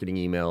some marketing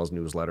emails,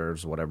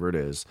 newsletters, whatever it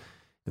is.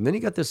 And then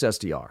you got this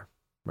SDR,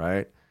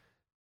 right?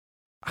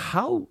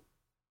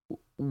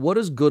 What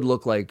does good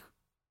look like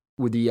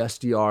with the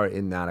SDR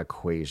in that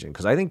equation?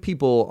 Because I think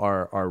people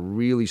are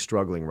really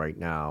struggling right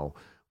now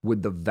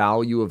with the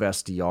value of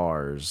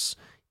SDRs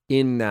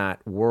in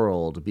that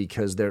world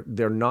because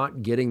they're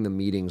not getting the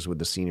meetings with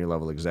the senior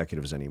level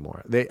executives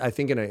anymore. I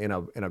think in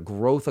a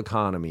growth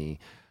economy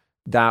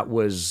that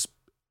was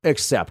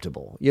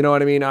acceptable. You know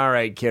what I mean? All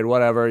right, kid,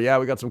 whatever. Yeah,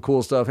 we got some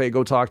cool stuff. Hey,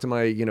 go talk to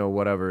my,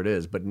 whatever it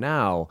is. But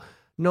now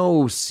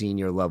no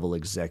senior level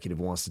executive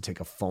wants to take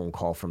a phone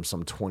call from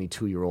some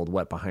 22-year-old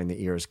wet behind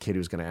the ears kid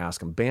who's going to ask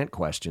them BANT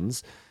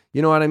questions.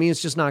 You know what I mean?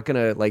 It's just not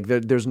going to,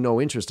 there's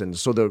no interest in it.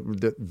 So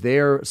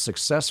their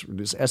success,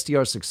 this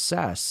SDR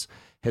success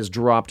has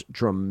dropped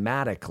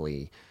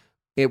dramatically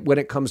when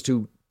it comes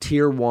to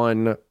tier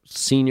one,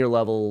 senior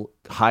level,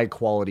 high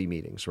quality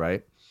meetings,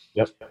 right?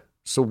 Yep.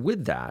 So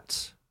with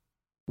that,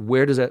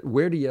 where do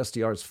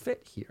SDRs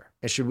fit here?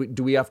 And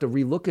do we have to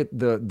relook at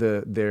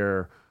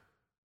their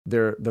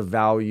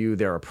value,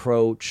 their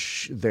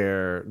approach,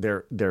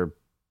 their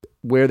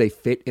where they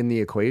fit in the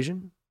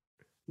equation?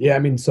 Yeah,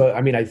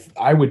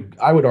 I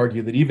would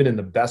argue that even in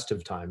the best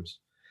of times,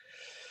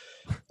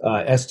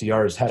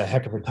 SDRs had a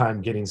heck of a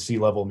time getting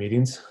C-level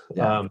meetings.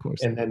 Of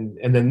course. And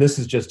then this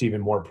is just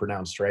even more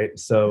pronounced, right?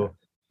 So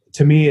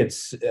to me,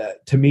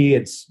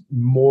 it's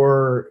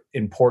more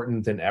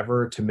important than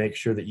ever to make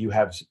sure that you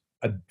have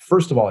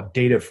first of all, a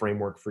data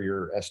framework for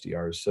your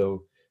SDRs.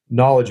 So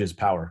knowledge is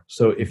power.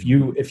 So if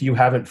you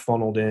haven't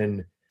funneled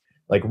in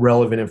like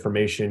relevant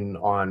information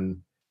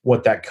on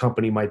what that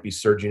company might be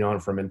surging on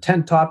from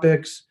intent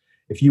topics,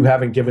 if you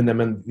haven't given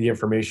them the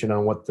information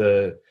on what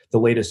the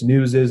latest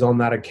news is on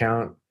that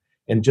account,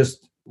 and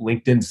just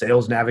LinkedIn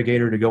Sales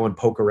Navigator to go and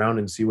poke around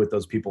and see what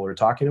those people are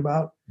talking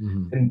about,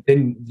 and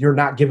then you're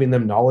not giving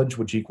them knowledge,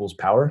 which equals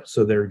power.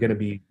 So they're going to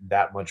be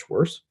that much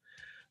worse.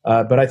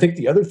 But I think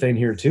the other thing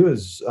here too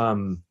is,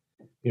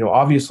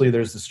 obviously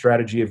there's the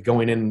strategy of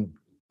going in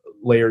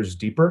layers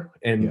deeper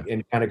and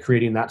kind of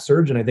creating that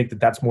surge. And I think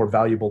that that's more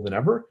valuable than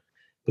ever.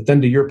 But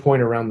then to your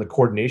point around the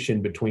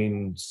coordination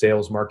between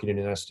sales, marketing,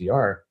 and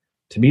SDR,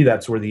 to me,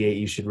 that's where the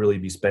AE should really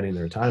be spending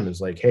their time,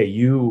 is like, hey,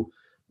 you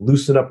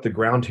loosen up the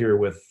ground here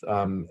with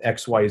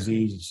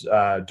XYZ's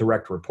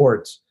direct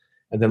reports,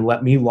 and then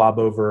let me lob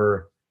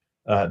over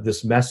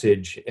this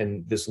message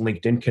and this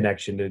LinkedIn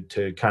connection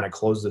to kind of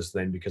close this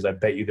thing, because I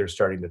bet you they're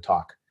starting to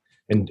talk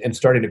and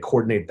starting to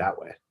coordinate that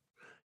way.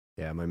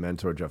 Yeah, my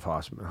mentor, Jeff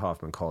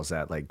Hoffman, calls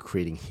that like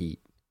creating heat.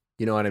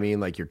 You know what I mean?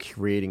 Like you're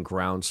creating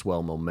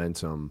groundswell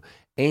momentum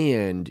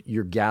and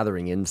you're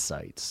gathering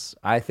insights.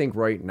 I think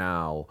right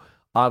now,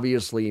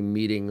 obviously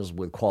meetings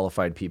with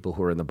qualified people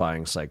who are in the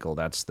buying cycle,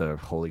 that's the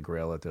holy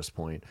grail at this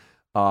point.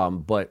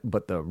 But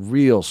the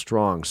real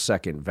strong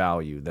second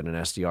value that an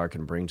SDR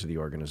can bring to the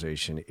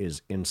organization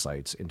is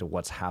insights into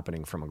what's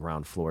happening from a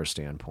ground floor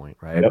standpoint,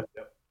 right? Yep.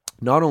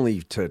 Not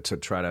only to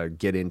try to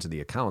get into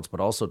the accounts, but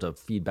also to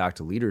feed back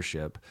to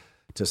leadership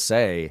to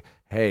say,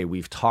 hey,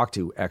 we've talked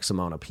to X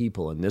amount of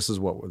people, and this is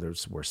what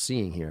we're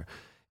seeing here.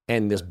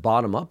 And this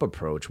bottom-up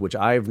approach, which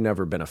I've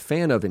never been a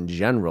fan of in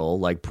general,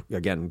 like,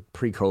 again,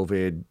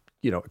 pre-COVID,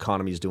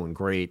 economy's doing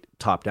great,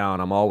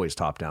 top-down, I'm always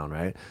top-down,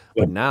 right? Yep.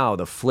 But now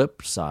the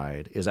flip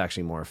side is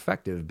actually more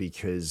effective,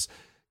 because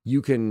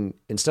you can,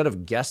 instead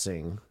of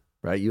guessing,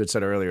 right? You had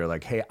said earlier,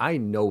 like, hey, I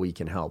know we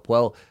can help.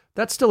 Well,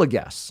 that's still a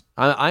guess.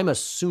 I'm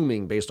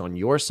assuming, based on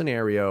your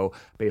scenario,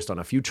 based on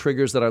a few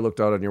triggers that I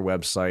looked at on your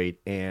website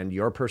and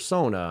your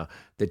persona,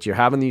 that you're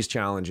having these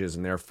challenges,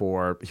 and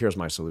therefore, here's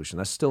my solution.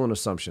 That's still an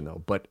assumption,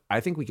 though. But I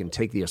think we can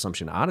take the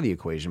assumption out of the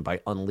equation by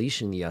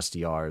unleashing the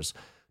SDRs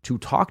to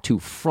talk to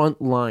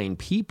frontline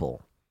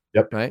people.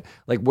 Yep. Right?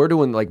 Like we're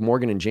doing, like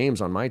Morgan and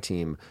James on my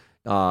team,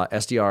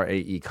 SDR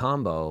AE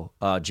combo.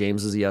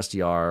 James is the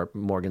SDR,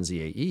 Morgan's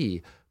the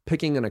AE.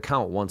 Picking an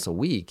account once a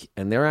week,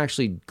 and they're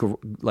actually,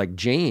 like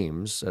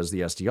James as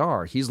the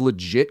SDR, he's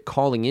legit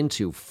calling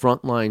into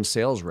frontline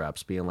sales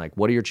reps, being like,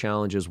 what are your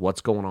challenges?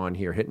 What's going on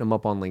here? Hitting them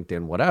up on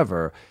LinkedIn,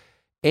 whatever,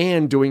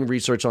 and doing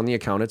research on the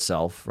account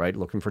itself, right?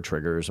 Looking for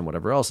triggers and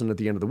whatever else. And at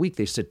the end of the week,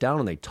 they sit down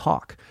and they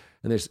talk.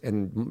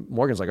 And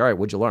Morgan's like, all right,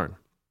 what'd you learn?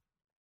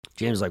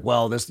 James is like,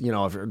 well, this,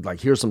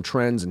 here's some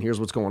trends and here's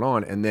what's going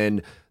on. And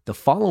then the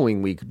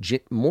following week,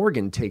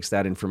 Morgan takes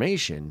that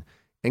information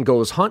and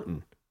goes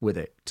hunting with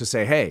it to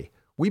say, hey,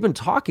 we've been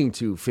talking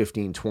to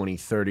 15, 20,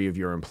 30 of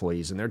your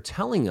employees, and they're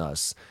telling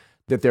us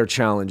that their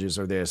challenges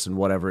are this and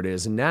whatever it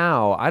is. And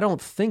now I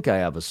don't think I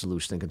have a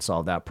solution that can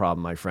solve that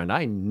problem, my friend.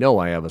 I know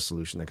I have a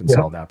solution that can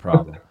solve that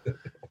problem,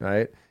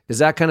 right? Is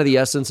that kind of the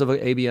essence of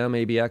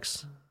ABM,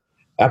 ABX?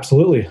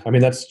 Absolutely. I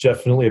mean, that's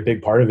definitely a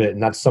big part of it.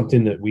 And that's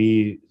something that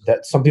we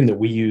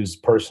use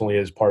personally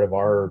as part of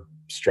our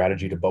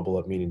strategy to bubble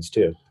up meetings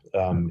too,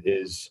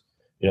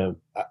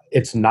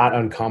 it's not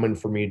uncommon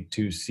for me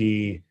to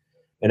see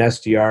an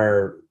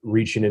SDR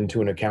reaching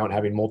into an account,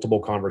 having multiple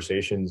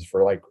conversations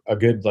for like a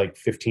good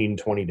 15,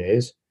 20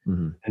 days.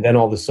 Mm-hmm. And then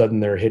all of a sudden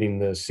they're hitting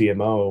the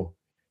CMO,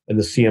 and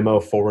the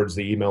CMO forwards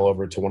the email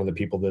over to one of the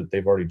people that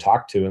they've already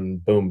talked to,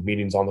 and boom,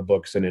 meeting's on the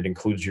books, and it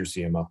includes your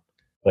CMO.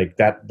 Like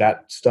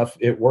that stuff,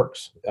 it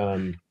works.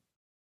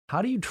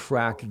 How do you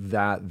track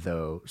that,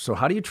 though? So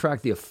how do you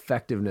track the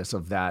effectiveness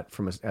of that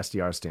from an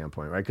SDR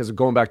standpoint, right? Because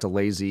going back to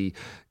lazy,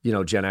 Gen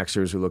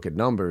Xers who look at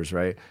numbers,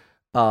 right?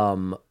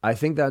 I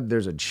think that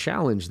there's a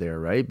challenge there,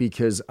 right?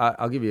 Because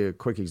I'll give you a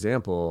quick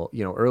example.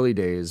 Early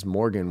days,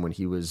 Morgan, when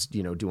he was,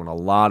 doing a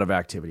lot of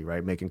activity,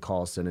 right? Making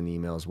calls, sending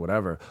emails,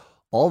 whatever.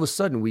 All of a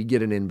sudden, we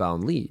get an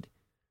inbound lead.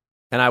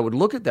 And I would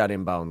look at that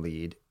inbound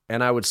lead,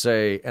 and I would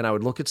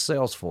look at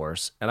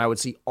Salesforce, and I would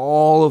see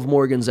all of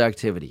Morgan's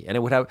activity, and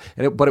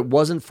but it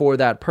wasn't for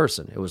that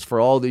person. It was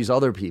for all these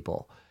other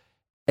people.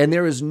 And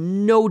there is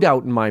no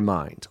doubt in my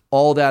mind,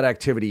 all that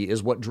activity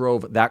is what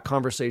drove that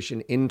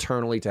conversation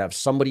internally to have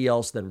somebody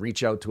else then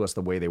reach out to us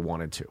the way they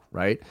wanted to,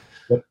 right?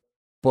 Yep.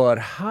 But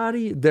how do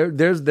you,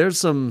 there's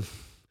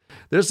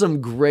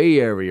some gray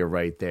area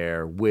right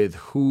there with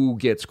who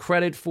gets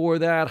credit for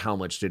that. How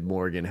much did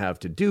Morgan have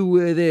to do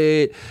with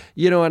it?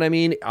 You know what I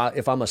mean?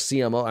 If I'm a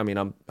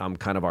CMO, I'm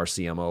kind of our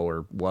CMO,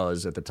 or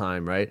was at the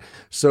time, right?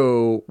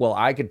 So, well,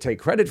 I could take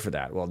credit for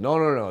that. Well,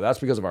 no. That's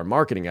because of our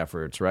marketing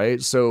efforts,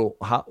 right? So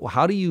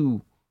how do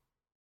you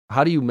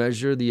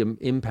measure the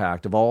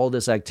impact of all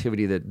this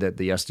activity that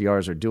the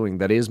SDRs are doing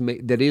that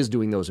is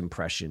doing those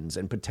impressions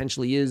and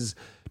potentially is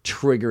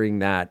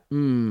triggering that,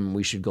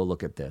 we should go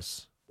look at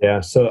this? Yeah,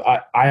 so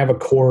I have a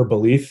core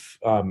belief,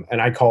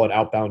 and I call it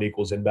outbound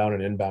equals inbound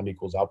and inbound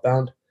equals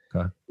outbound.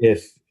 Okay.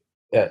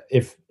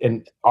 If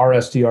our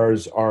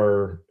SDRs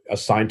are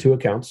assigned to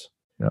accounts,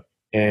 yep.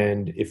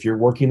 And if you're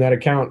working that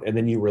account and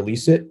then you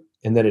release it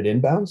and then it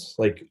inbounds,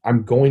 like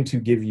I'm going to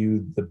give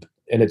you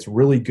and it's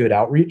really good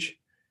outreach.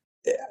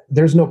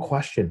 There's no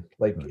question.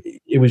 Like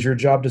It was your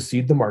job to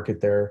seed the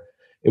market there.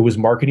 It was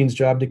marketing's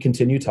job to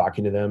continue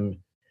talking to them.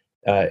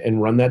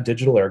 And run that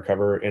digital air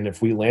cover. And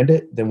if we land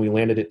it, then we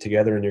landed it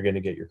together, and you're going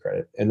to get your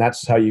credit. And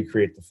that's how you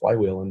create the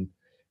flywheel. And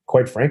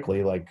quite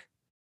frankly,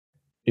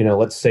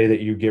 let's say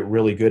that you get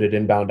really good at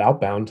inbound,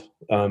 outbound,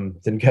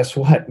 then guess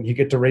what? You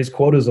get to raise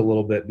quotas a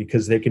little bit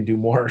because they can do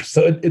more.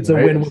 So it's a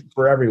win-win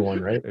for everyone,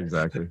 right?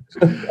 Exactly.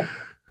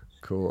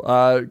 Cool.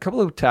 A couple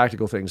of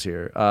tactical things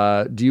here.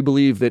 Do you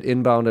believe that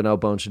inbound and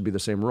outbound should be the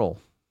same role?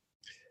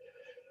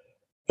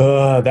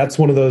 That's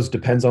one of those,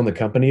 depends on the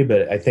company,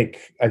 but I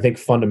think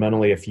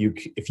fundamentally, if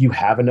you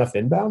have enough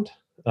inbound,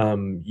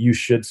 you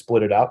should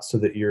split it out so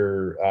that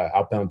your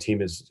outbound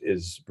team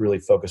is really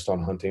focused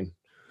on hunting.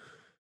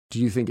 Do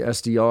you think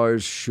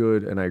SDRs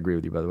should, and I agree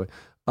with you, by the way,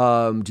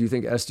 do you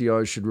think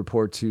SDRs should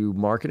report to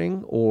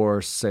marketing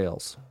or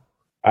sales?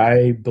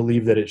 I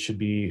believe that it should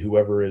be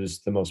whoever is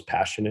the most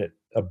passionate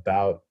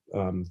about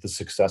the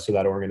success of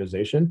that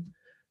organization.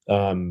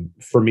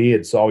 For me,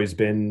 it's always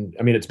been,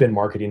 it's been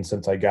marketing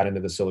since I got into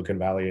the Silicon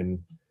Valley, and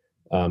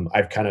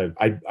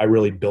I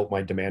really built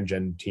my demand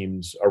gen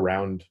teams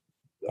around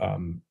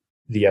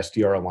the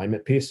SDR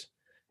alignment piece,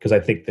 because I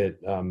think that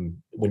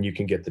when you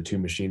can get the two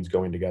machines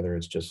going together,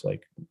 it's just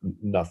like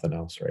nothing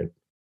else, right?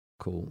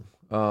 Cool.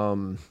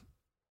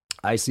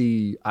 I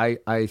see. I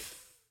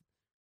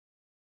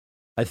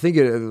think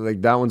it,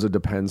 like, that one's a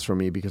depends for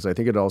me, because I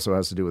think it also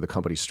has to do with the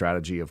company's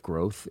strategy of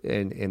growth,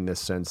 in the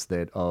sense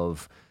that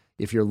of,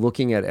 if you're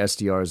looking at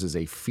SDRs as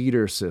a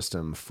feeder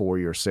system for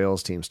your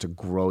sales teams to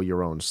grow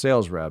your own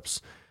sales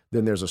reps,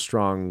 then there's a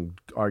strong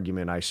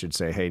argument, I should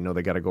say, hey, no,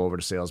 they got to go over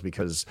to sales,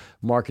 because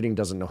marketing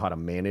doesn't know how to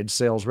manage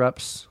sales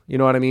reps. You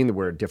know what I mean?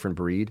 We're a different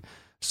breed.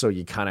 So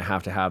you kind of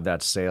have to have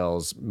that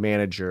sales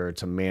manager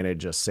to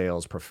manage a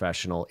sales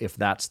professional, if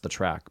that's the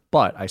track.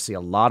 But I see a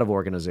lot of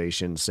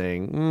organizations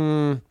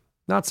saying,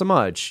 not so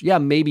much. Yeah,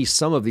 maybe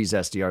some of these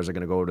SDRs are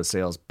going to go over to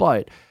sales,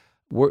 but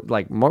we're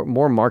like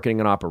more marketing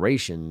and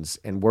operations,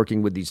 and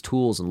working with these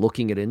tools and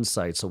looking at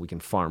insights so we can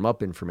farm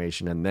up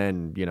information. And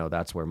then,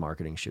 that's where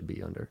marketing should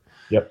be under.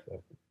 Yep.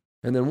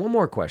 And then one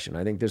more question.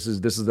 I think this is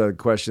the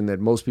question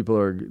that most people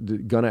are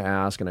going to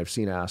ask, and I've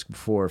seen asked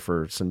before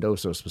for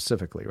Sendoso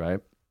specifically, right?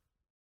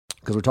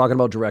 Because we're talking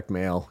about direct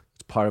mail.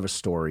 It's part of a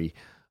story.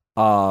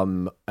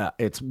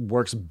 It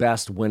works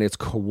best when it's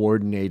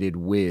coordinated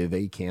with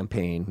a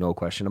campaign, no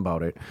question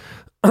about it.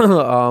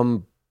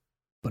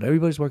 But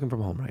everybody's working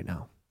from home right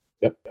now.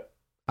 Yep.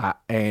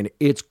 And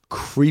it's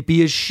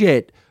creepy as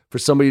shit for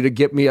somebody to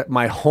get me at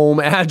my home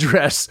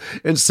address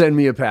and send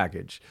me a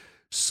package.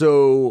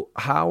 So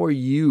how are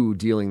you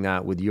dealing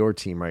that with your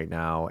team right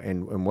now?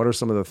 And what are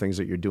some of the things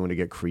that you're doing to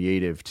get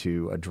creative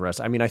to address?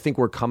 I think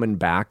we're coming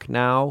back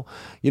now.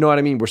 You know what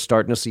I mean? We're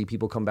starting to see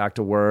people come back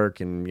to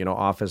work, and,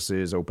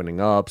 offices opening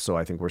up. So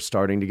I think we're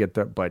starting to get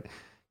that. But,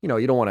 you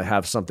don't want to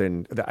have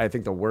something. I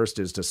think the worst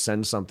is to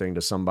send something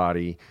to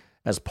somebody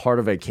as part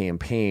of a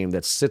campaign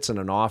that sits in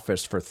an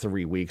office for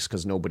 3 weeks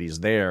because nobody's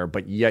there,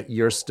 but yet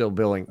you're still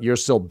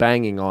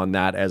banging on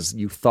that as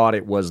you thought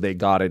it was, they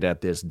got it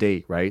at this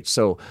date, right?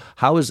 So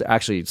how is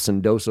actually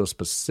Sendoso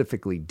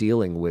specifically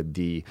dealing with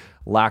the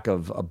lack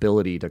of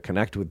ability to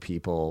connect with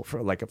people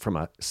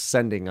from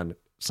sending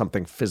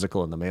something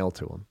physical in the mail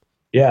to them?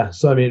 Yeah.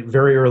 So,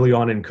 very early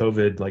on in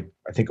COVID, like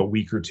I think a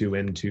week or two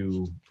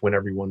into when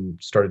everyone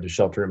started to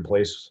shelter in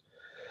place,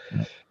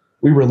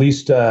 we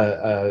released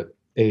a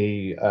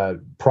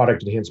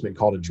product enhancement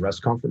called Address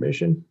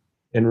Confirmation.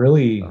 And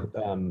really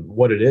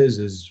what it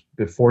is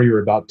before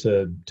you're about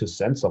to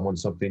send someone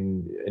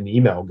something, an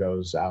email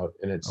goes out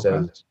and it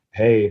says,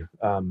 hey,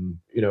 I'm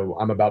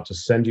about to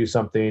send you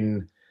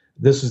something.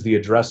 This is the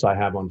address I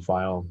have on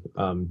file.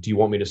 Do you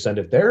want me to send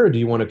it there, or do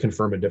you want to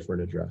confirm a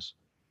different address?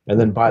 And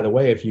then, by the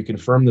way, if you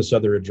confirm this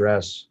other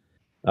address,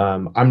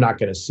 I'm not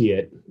going to see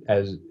it,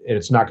 and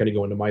it's not going to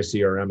go into my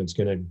CRM. It's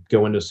going to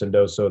go into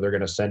Sendoso. They're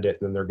going to send it,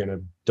 and then they're going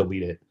to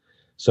delete it.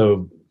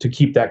 So to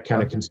keep that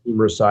kind of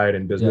consumer side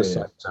and business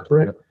side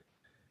separate. Yeah.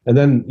 And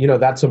then,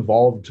 that's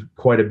evolved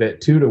quite a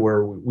bit too, to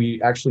where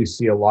we actually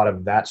see a lot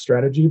of that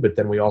strategy, but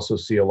then we also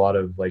see a lot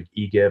of like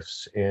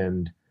e-gifts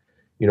and,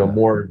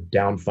 more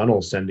down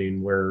funnel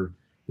sending where,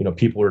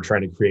 people are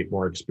trying to create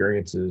more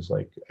experiences.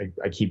 Like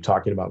I keep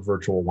talking about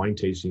virtual wine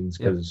tastings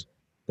because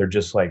they're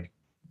just like,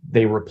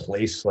 they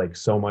replace like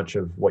so much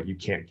of what you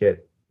can't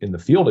get in the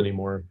field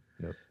anymore.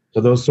 Yep.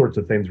 So those sorts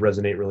of things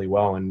resonate really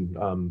well. And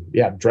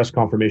address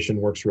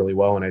confirmation works really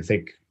well. And I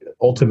think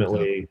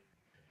ultimately,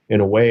 in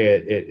a way,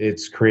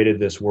 it's created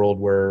this world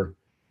where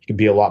you can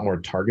be a lot more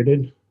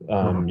targeted. You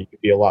can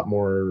be a lot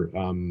more,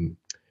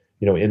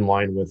 in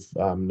line with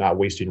not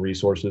wasting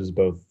resources,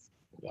 both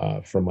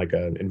from like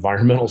an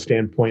environmental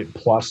standpoint,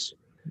 plus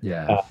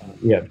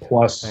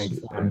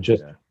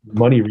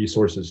money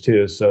resources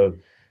too. So,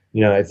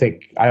 I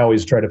think I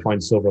always try to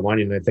find silver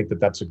lining, and I think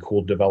that that's a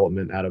cool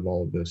development out of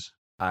all of this.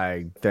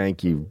 I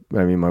thank you.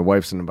 My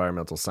wife's an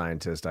environmental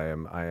scientist. I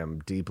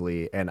am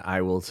deeply, and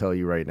I will tell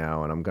you right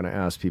now, and I'm going to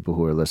ask people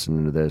who are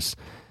listening to this,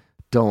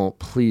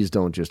 please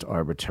don't just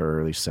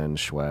arbitrarily send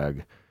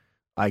swag.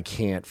 I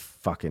can't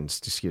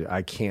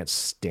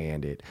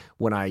stand it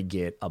when I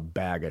get a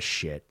bag of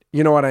shit.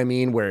 You know what I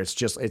mean? Where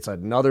it's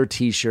another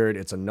t-shirt,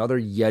 it's another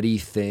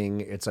Yeti thing,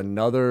 it's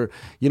another,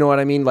 you know what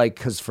I mean? Like,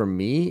 cause for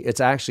me,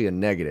 it's actually a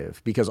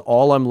negative, because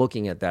all I'm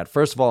looking at that,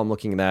 first of all, I'm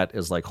looking at that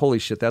is like, holy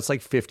shit, that's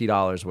like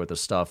 $50 worth of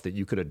stuff that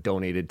you could have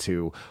donated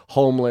to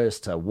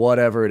homeless, to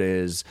whatever it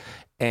is.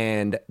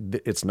 And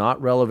it's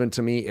not relevant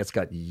to me. It's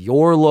got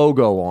your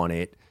logo on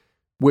it.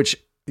 which,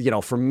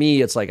 for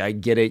me, it's like, I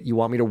get it. You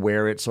want me to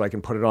wear it so I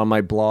can put it on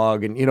my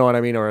blog, and you know what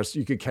I mean? Or else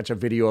you could catch a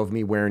video of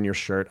me wearing your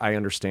shirt. I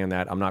understand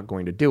that. I'm not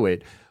going to do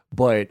it.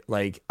 But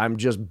like, I'm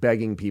just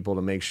begging people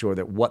to make sure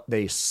that what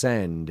they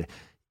send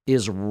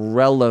is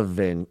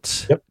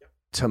relevant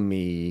to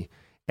me,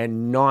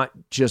 and not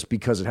just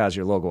because it has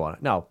your logo on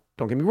it. Now,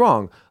 don't get me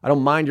wrong. I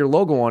don't mind your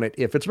logo on it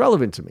if it's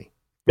relevant to me,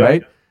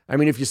 right? I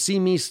mean, if you see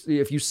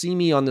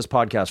me on this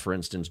podcast, for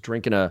instance,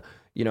 drinking a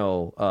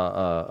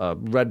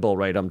Red Bull,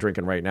 right? I'm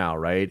drinking right now,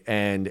 right?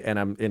 And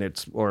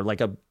it's, or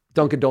like a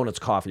Dunkin' Donuts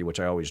coffee,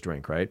 which I always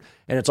drink, right?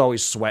 And it's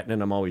always sweating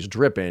and I'm always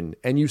dripping.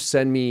 And you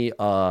send me,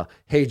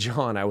 hey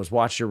John, I was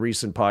watching your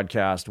recent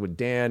podcast with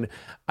Dan.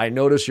 I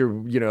noticed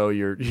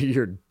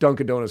your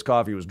Dunkin' Donuts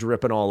coffee was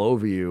dripping all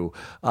over you.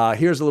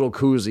 Here's a little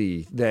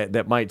koozie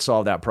that might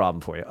solve that problem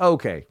for you.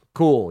 Okay,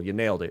 cool, you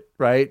nailed it,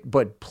 right?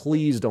 But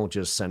please don't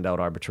just send out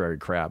arbitrary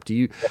crap. Do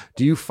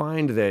you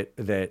find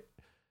that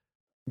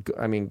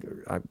I mean,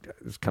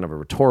 it's kind of a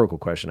rhetorical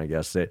question, I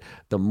guess, that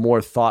the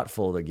more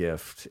thoughtful the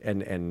gift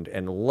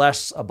and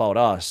less about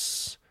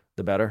us,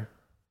 the better?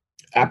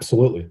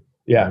 Absolutely.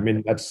 Yeah. I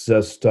mean, that's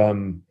just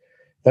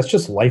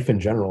life in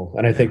general.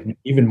 And I think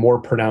even more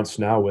pronounced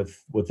now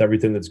with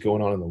everything that's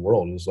going on in the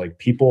world is like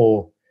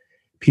people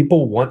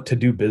want to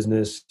do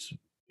business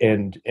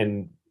and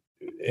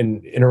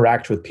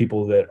interact with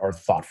people that are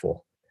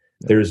thoughtful.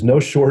 There's no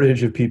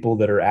shortage of people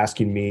that are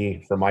asking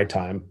me for my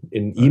time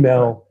in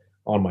email,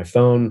 on my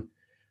phone,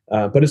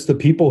 but it's the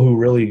people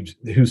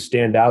who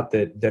stand out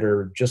that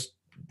are just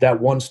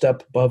that one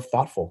step above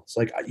thoughtful. It's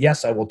like,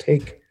 yes, I will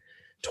take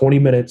 20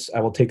 minutes,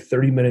 I will take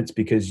 30 minutes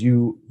because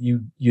you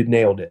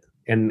nailed it,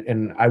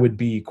 and I would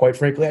be, quite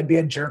frankly, I'd be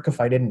a jerk if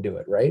I didn't do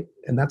it, right?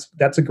 And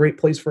that's a great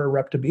place for a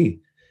rep to be.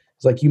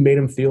 It's like you made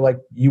them feel like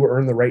you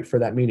earned the right for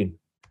that meeting.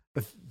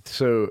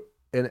 So,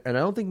 and I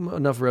don't think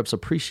enough reps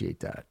appreciate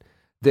that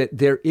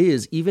there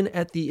is, even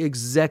at the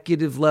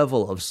executive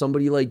level, of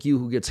somebody like you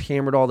who gets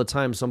hammered all the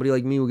time, somebody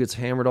like me who gets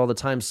hammered all the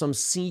time, some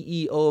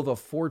CEO of a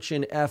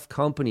Fortune F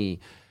company,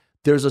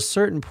 there's a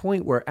certain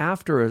point where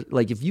after,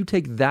 like, if you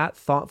take that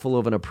thoughtful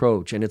of an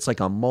approach and it's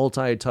like a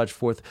multi-touch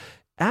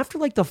after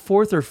like the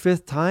fourth or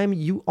fifth time,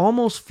 you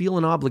almost feel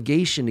an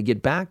obligation to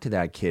get back to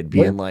that kid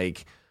being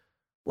like,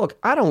 look,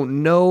 I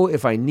don't know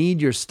if I need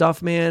your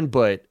stuff, man,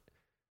 but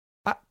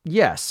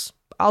yes,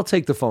 I'll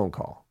take the phone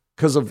call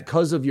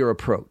because of your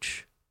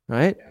approach.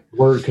 Right?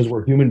 Because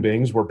we're human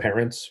beings, we're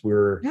parents, we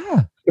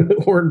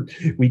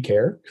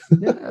care.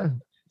 Yeah.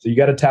 So you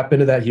got to tap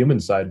into that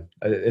human side.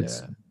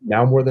 It's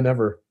now more than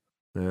ever.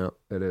 Yeah,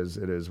 it is.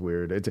 It is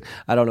weird.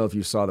 I don't know if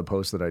you saw the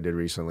post that I did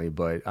recently,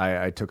 but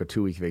I took a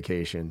 2-week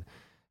vacation,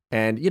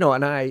 and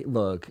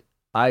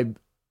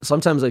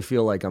sometimes I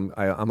feel like I'm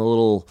a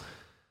little.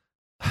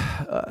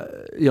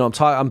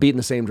 I'm beating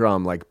the same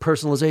drum, like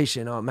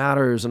personalization, it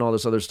matters, and all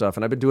this other stuff.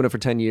 And I've been doing it for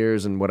 10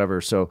 years and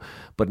whatever. So,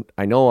 but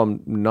I know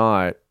I'm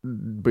not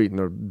beating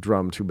the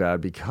drum too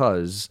bad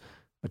because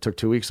I took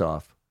 2 weeks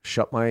off,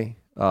 shut my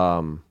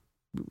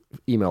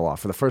email off.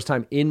 For the first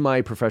time in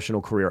my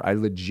professional career, I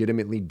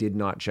legitimately did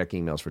not check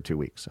emails for 2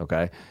 weeks.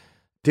 Okay.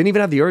 Didn't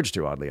even have the urge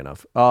to, oddly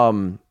enough.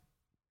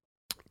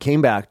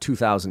 Came back,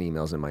 2,000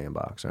 emails in my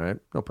inbox. All right.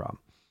 No problem.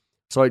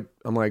 So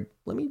I'm like,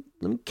 let me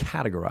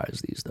categorize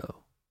these though.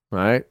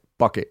 Right?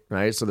 Bucket,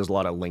 right? So there's a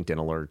lot of LinkedIn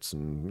alerts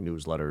and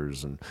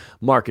newsletters and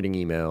marketing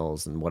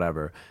emails and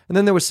whatever. And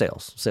then there was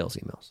sales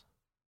emails.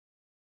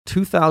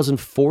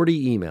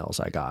 2,040 emails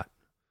I got.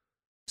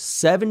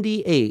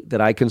 78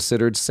 that I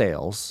considered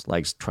sales,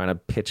 like trying to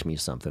pitch me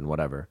something,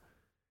 whatever.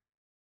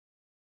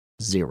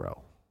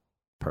 0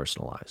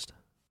 personalized.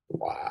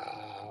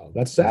 Wow.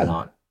 That's sad.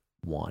 Not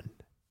one.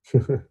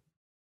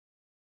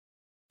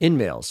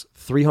 InMails,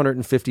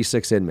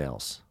 356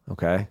 InMails.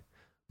 Okay.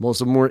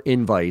 Most of them were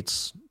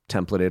invites,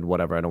 templated,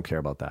 whatever. I don't care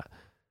about that.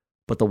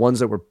 But the ones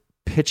that were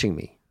pitching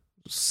me,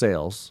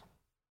 sales,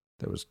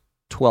 there was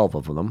 12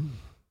 of them.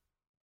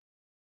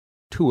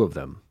 2 of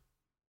them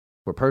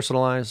were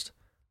personalized.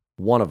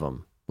 1 of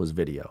them was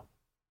video.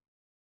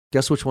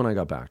 Guess which one I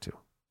got back to?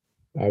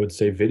 I would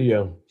say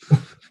video.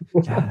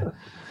 Yeah.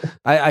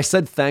 I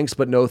said thanks,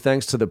 but no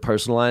thanks to the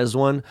personalized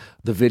one.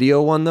 The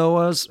video one, though,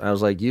 I was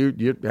like,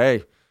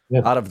 hey,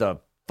 out of the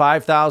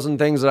 5,000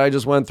 things that I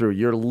just went through,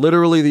 you're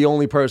literally the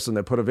only person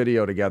that put a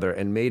video together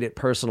and made it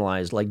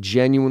personalized, like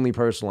genuinely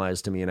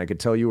personalized to me. And I could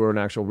tell you were an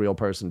actual real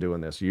person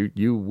doing this.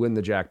 You win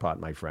the jackpot,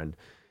 my friend.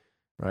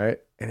 Right?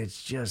 And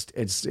it's just,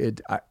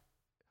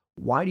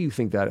 why do you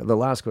think that? The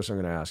last question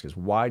I'm going to ask is,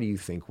 why do you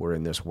think we're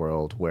in this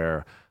world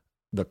where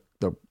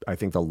I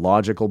think the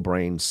logical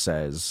brain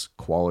says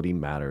quality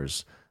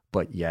matters,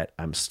 but yet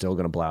I'm still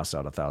going to blast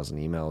out 1,000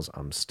 emails.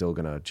 I'm still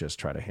going to just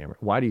try to hammer.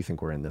 Why do you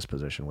think we're in this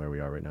position where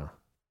we are right now?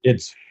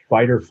 It's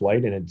fight or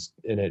flight, and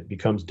it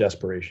becomes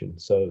desperation.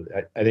 So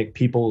I think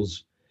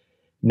people's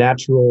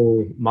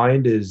natural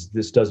mind is,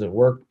 this doesn't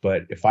work,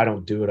 but if I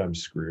don't do it, I'm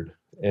screwed.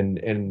 And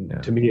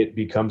to me, it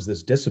becomes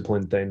this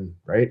discipline thing,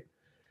 right?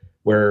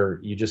 Where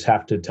you just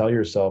have to tell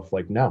yourself,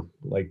 like, no,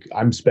 like,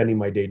 I'm spending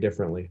my day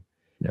differently.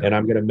 Yeah. And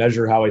I'm going to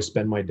measure how I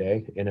spend my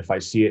day. And if I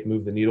see it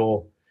move the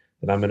needle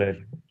then I'm going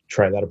to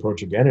try that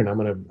approach again, and I'm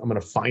going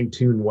to fine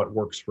tune what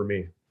works for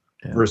me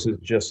versus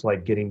just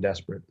like getting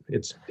desperate.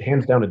 It's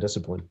hands down a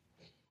discipline.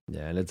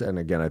 Yeah, and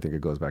again, I think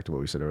it goes back to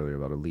what we said earlier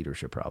about a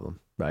leadership problem,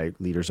 right?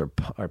 Leaders are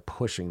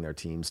pushing their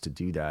teams to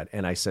do that.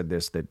 And I said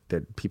this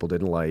that people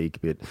didn't like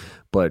it,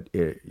 but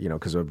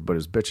because everybody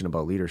was bitching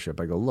about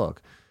leadership. I go,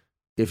 look,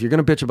 if you're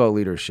going to bitch about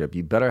leadership,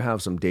 you better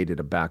have some data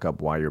to back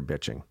up why you're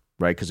bitching,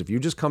 right? Because if you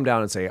just come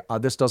down and say,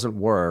 this doesn't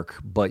work,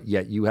 but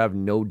yet you have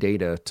no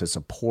data to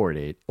support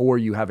it, or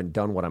you haven't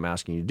done what I'm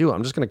asking you to do,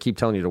 I'm just going to keep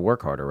telling you to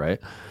work harder, right?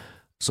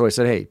 So I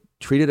said, hey,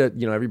 treat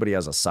it, everybody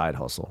has a side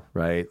hustle,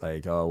 right?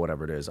 Like,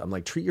 whatever it is. I'm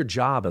like, treat your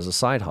job as a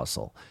side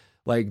hustle.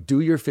 Like, do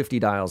your 50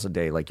 dials a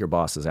day like your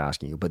boss is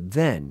asking you. But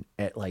then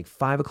at like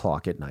 5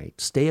 o'clock at night,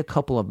 stay a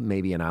couple of,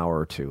 maybe an hour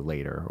or two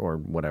later or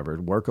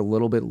whatever, work a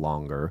little bit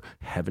longer.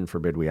 Heaven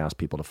forbid we ask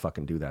people to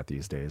fucking do that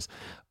these days.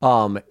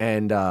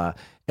 And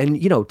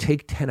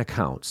take 10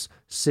 accounts,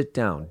 sit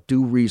down,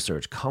 do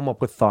research, come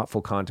up with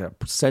thoughtful content,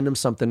 send them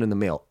something in the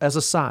mail as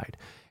a side.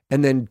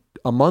 And then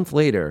a month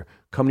later,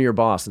 come to your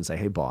boss and say,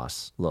 hey,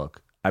 boss,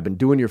 look, I've been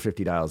doing your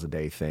 50 dials a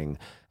day thing,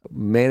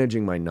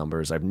 managing my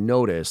numbers. I've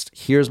noticed,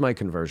 here's my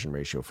conversion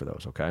ratio for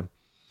those, okay?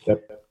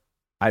 Yep.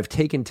 I've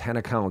taken 10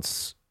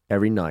 accounts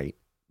every night,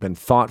 been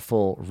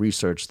thoughtful,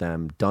 researched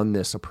them, done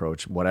this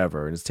approach,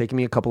 whatever. And it's taken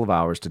me a couple of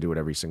hours to do it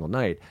every single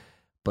night.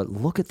 But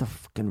look at the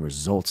fucking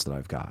results that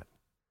I've got.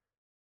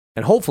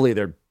 And hopefully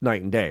they're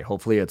night and day.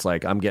 Hopefully it's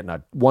like I'm getting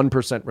a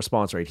 1%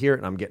 response rate here,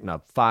 and I'm getting a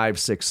 5,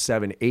 6,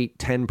 7, 8,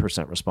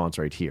 10% response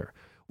rate here.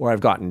 Or I've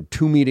gotten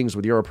 2 meetings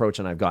with your approach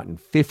and I've gotten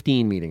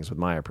 15 meetings with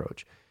my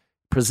approach.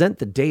 Present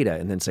the data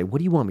and then say, what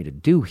do you want me to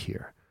do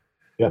here?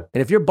 Yeah.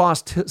 And if your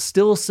boss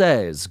still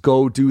says,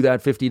 go do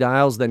that 50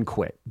 dials, then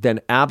quit. Then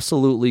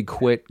absolutely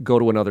quit, go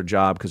to another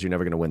job because you're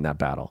never going to win that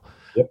battle.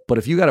 Yep. But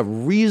if you got a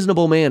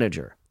reasonable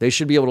manager, they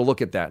should be able to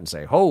look at that and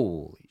say,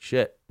 holy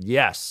shit,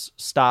 yes,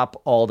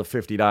 stop all the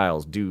 50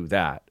 dials, do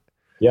that.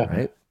 Yeah.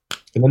 Right.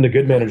 And then the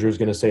good manager is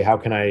going to say, how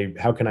can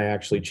I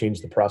actually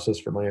change the process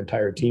for my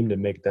entire team to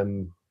make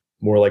them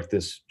more like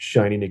this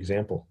shining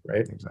example,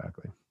 right?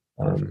 Exactly.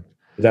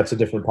 That's a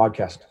different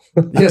podcast.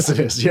 Yes, it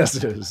is. Yes,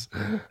 it is.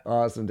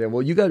 Awesome, Dan.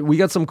 Well, we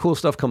got some cool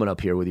stuff coming up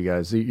here with you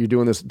guys. You're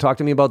doing this. Talk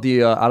to me about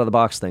the out of the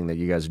box thing that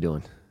you guys are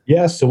doing.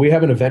 Yeah, so we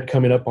have an event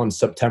coming up on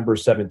September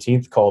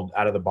 17th called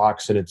Out of the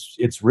Box, and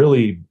it's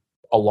really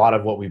a lot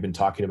of what we've been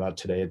talking about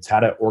today. It's how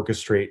to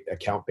orchestrate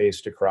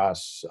account-based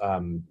across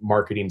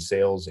marketing,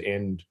 sales,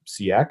 and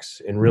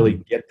CX, and really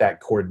get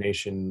that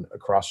coordination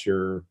across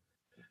your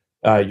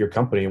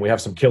company. And we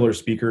have some killer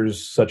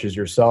speakers such as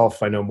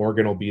yourself. I know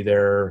Morgan will be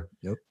there.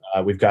 Yep.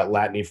 We've got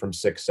Latney from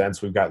 6th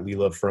Sense. We've got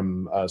Leela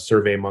from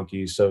Survey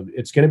Monkey. So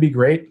it's going to be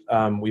great.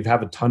 We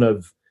have a ton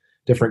of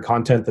different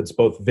content that's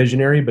both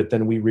visionary, but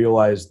then we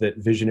realize that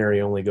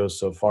visionary only goes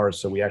so far.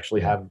 So we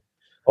actually have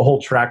a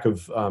whole track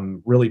of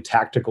really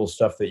tactical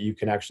stuff that you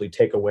can actually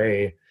take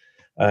away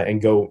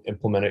and go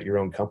implement at your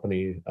own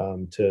company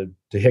to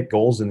hit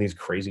goals in these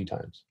crazy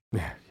times.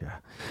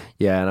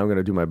 Yeah. And I'm going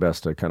to do my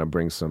best to kind of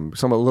bring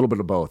a little bit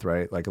of both,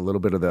 right? Like a little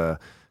bit of the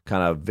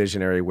kind of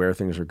visionary where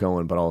things are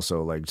going, but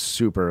also like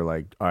super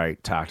like, all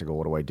right, tactical.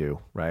 What do I do?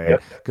 Right.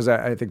 Because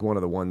I think one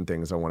of the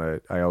things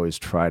I always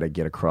try to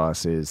get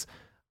across is,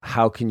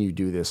 how can you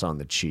do this on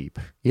the cheap?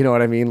 You know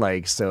what I mean?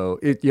 Like, so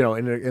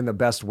in the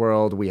best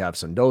world, we have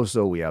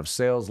Sendoso, we have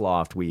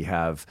SalesLoft, we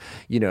have,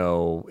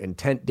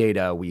 intent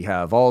data, we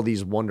have all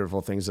these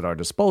wonderful things at our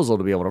disposal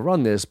to be able to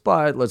run this.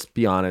 But let's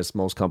be honest,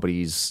 most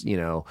companies,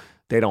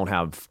 they don't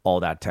have all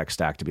that tech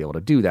stack to be able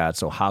to do that.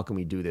 So how can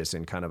we do this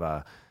in kind of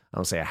I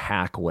don't say a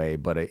hack way,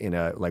 but in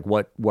a, like,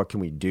 what can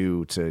we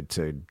do to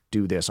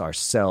do this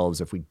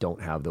ourselves if we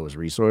don't have those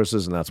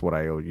resources? And that's what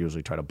I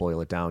usually try to boil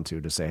it down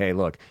to say, hey,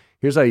 look,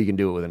 here's how you can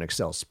do it with an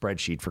Excel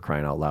spreadsheet, for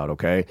crying out loud.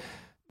 Okay.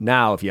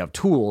 Now, if you have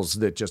tools,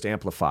 that just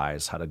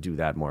amplifies how to do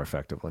that more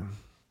effectively.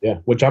 Yeah.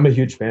 Which I'm a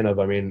huge fan of.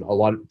 I mean,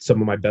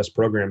 some of my best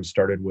programs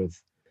started with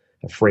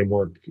a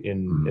framework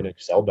in an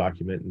Excel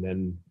document, and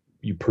then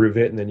you prove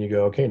it. And then you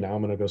go, okay, now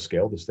I'm going to go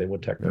scale this thing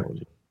with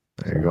technology.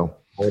 There you go.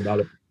 All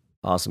about it.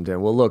 Awesome, Dan.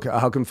 Well, look,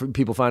 how can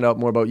people find out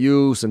more about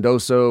you,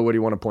 Sendoso? Where do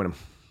you want to point them?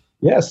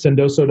 Yeah,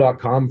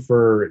 sendoso.com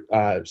for /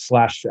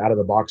 out of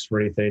the box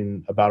for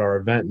anything about our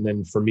event. And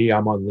then for me,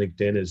 I'm on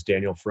LinkedIn as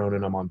Daniel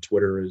Fronin. I'm on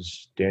Twitter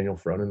as Daniel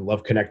Fronin.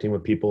 Love connecting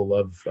with people.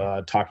 Love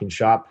talking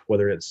shop,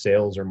 whether it's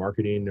sales or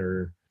marketing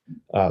or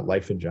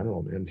life in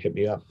general, man. Hit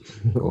me up.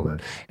 Cool, man.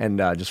 And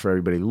just for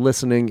everybody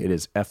listening, it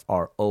is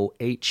FROHNEN.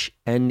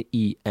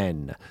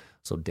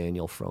 So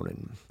Daniel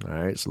Fronin. All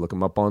right. So look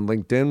him up on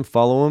LinkedIn,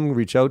 follow him,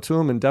 reach out to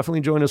him, and definitely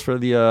join us for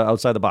the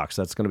Outside the Box.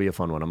 That's going to be a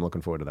fun one. I'm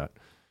looking forward to that.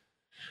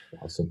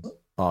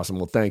 Awesome.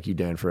 Well, thank you,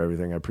 Dan, for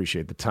everything. I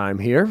appreciate the time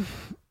here.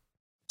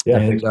 Yeah.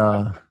 And,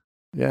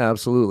 yeah,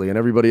 absolutely. And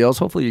everybody else,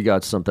 hopefully you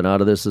got something out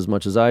of this as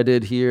much as I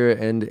did here,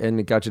 and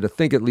it got you to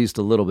think at least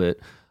a little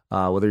bit.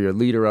 Whether you're a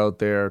leader out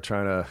there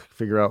trying to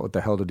figure out what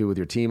the hell to do with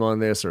your team on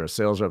this, or a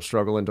sales rep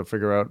struggling to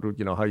figure out,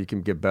 how you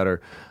can get better.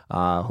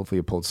 Hopefully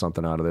you pulled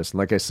something out of this. And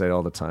like I say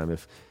all the time,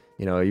 if,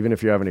 even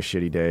if you're having a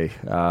shitty day,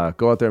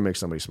 go out there and make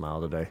somebody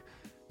smile today.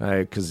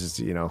 right?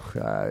 Because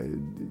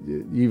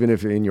even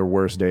if in your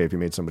worst day, if you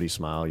made somebody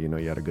smile, you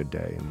had a good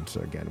day. And so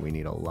again, we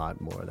need a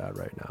lot more of that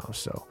right now.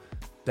 So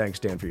thanks,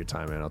 Dan, for your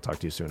time, man. I'll talk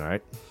to you soon. All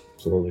right.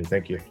 Absolutely.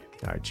 Thank you.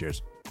 All right.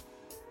 Cheers.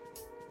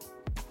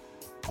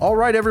 All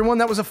right, everyone.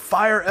 That was a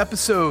fire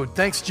episode.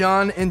 Thanks,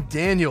 John and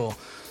Daniel.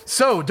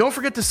 So don't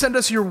forget to send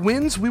us your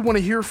wins. We want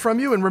to hear from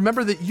you. And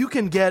remember that you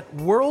can get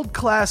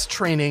world-class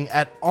training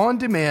at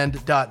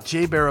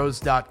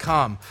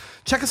ondemand.jbarrows.com.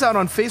 Check us out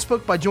on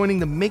Facebook by joining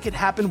the Make It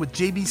Happen with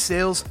JB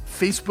Sales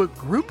Facebook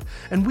group,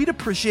 and we'd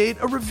appreciate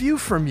a review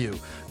from you.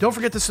 Don't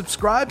forget to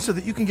subscribe so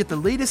that you can get the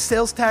latest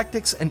sales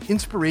tactics and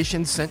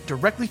inspiration sent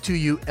directly to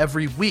you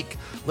every week.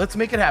 Let's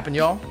make it happen,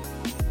 y'all.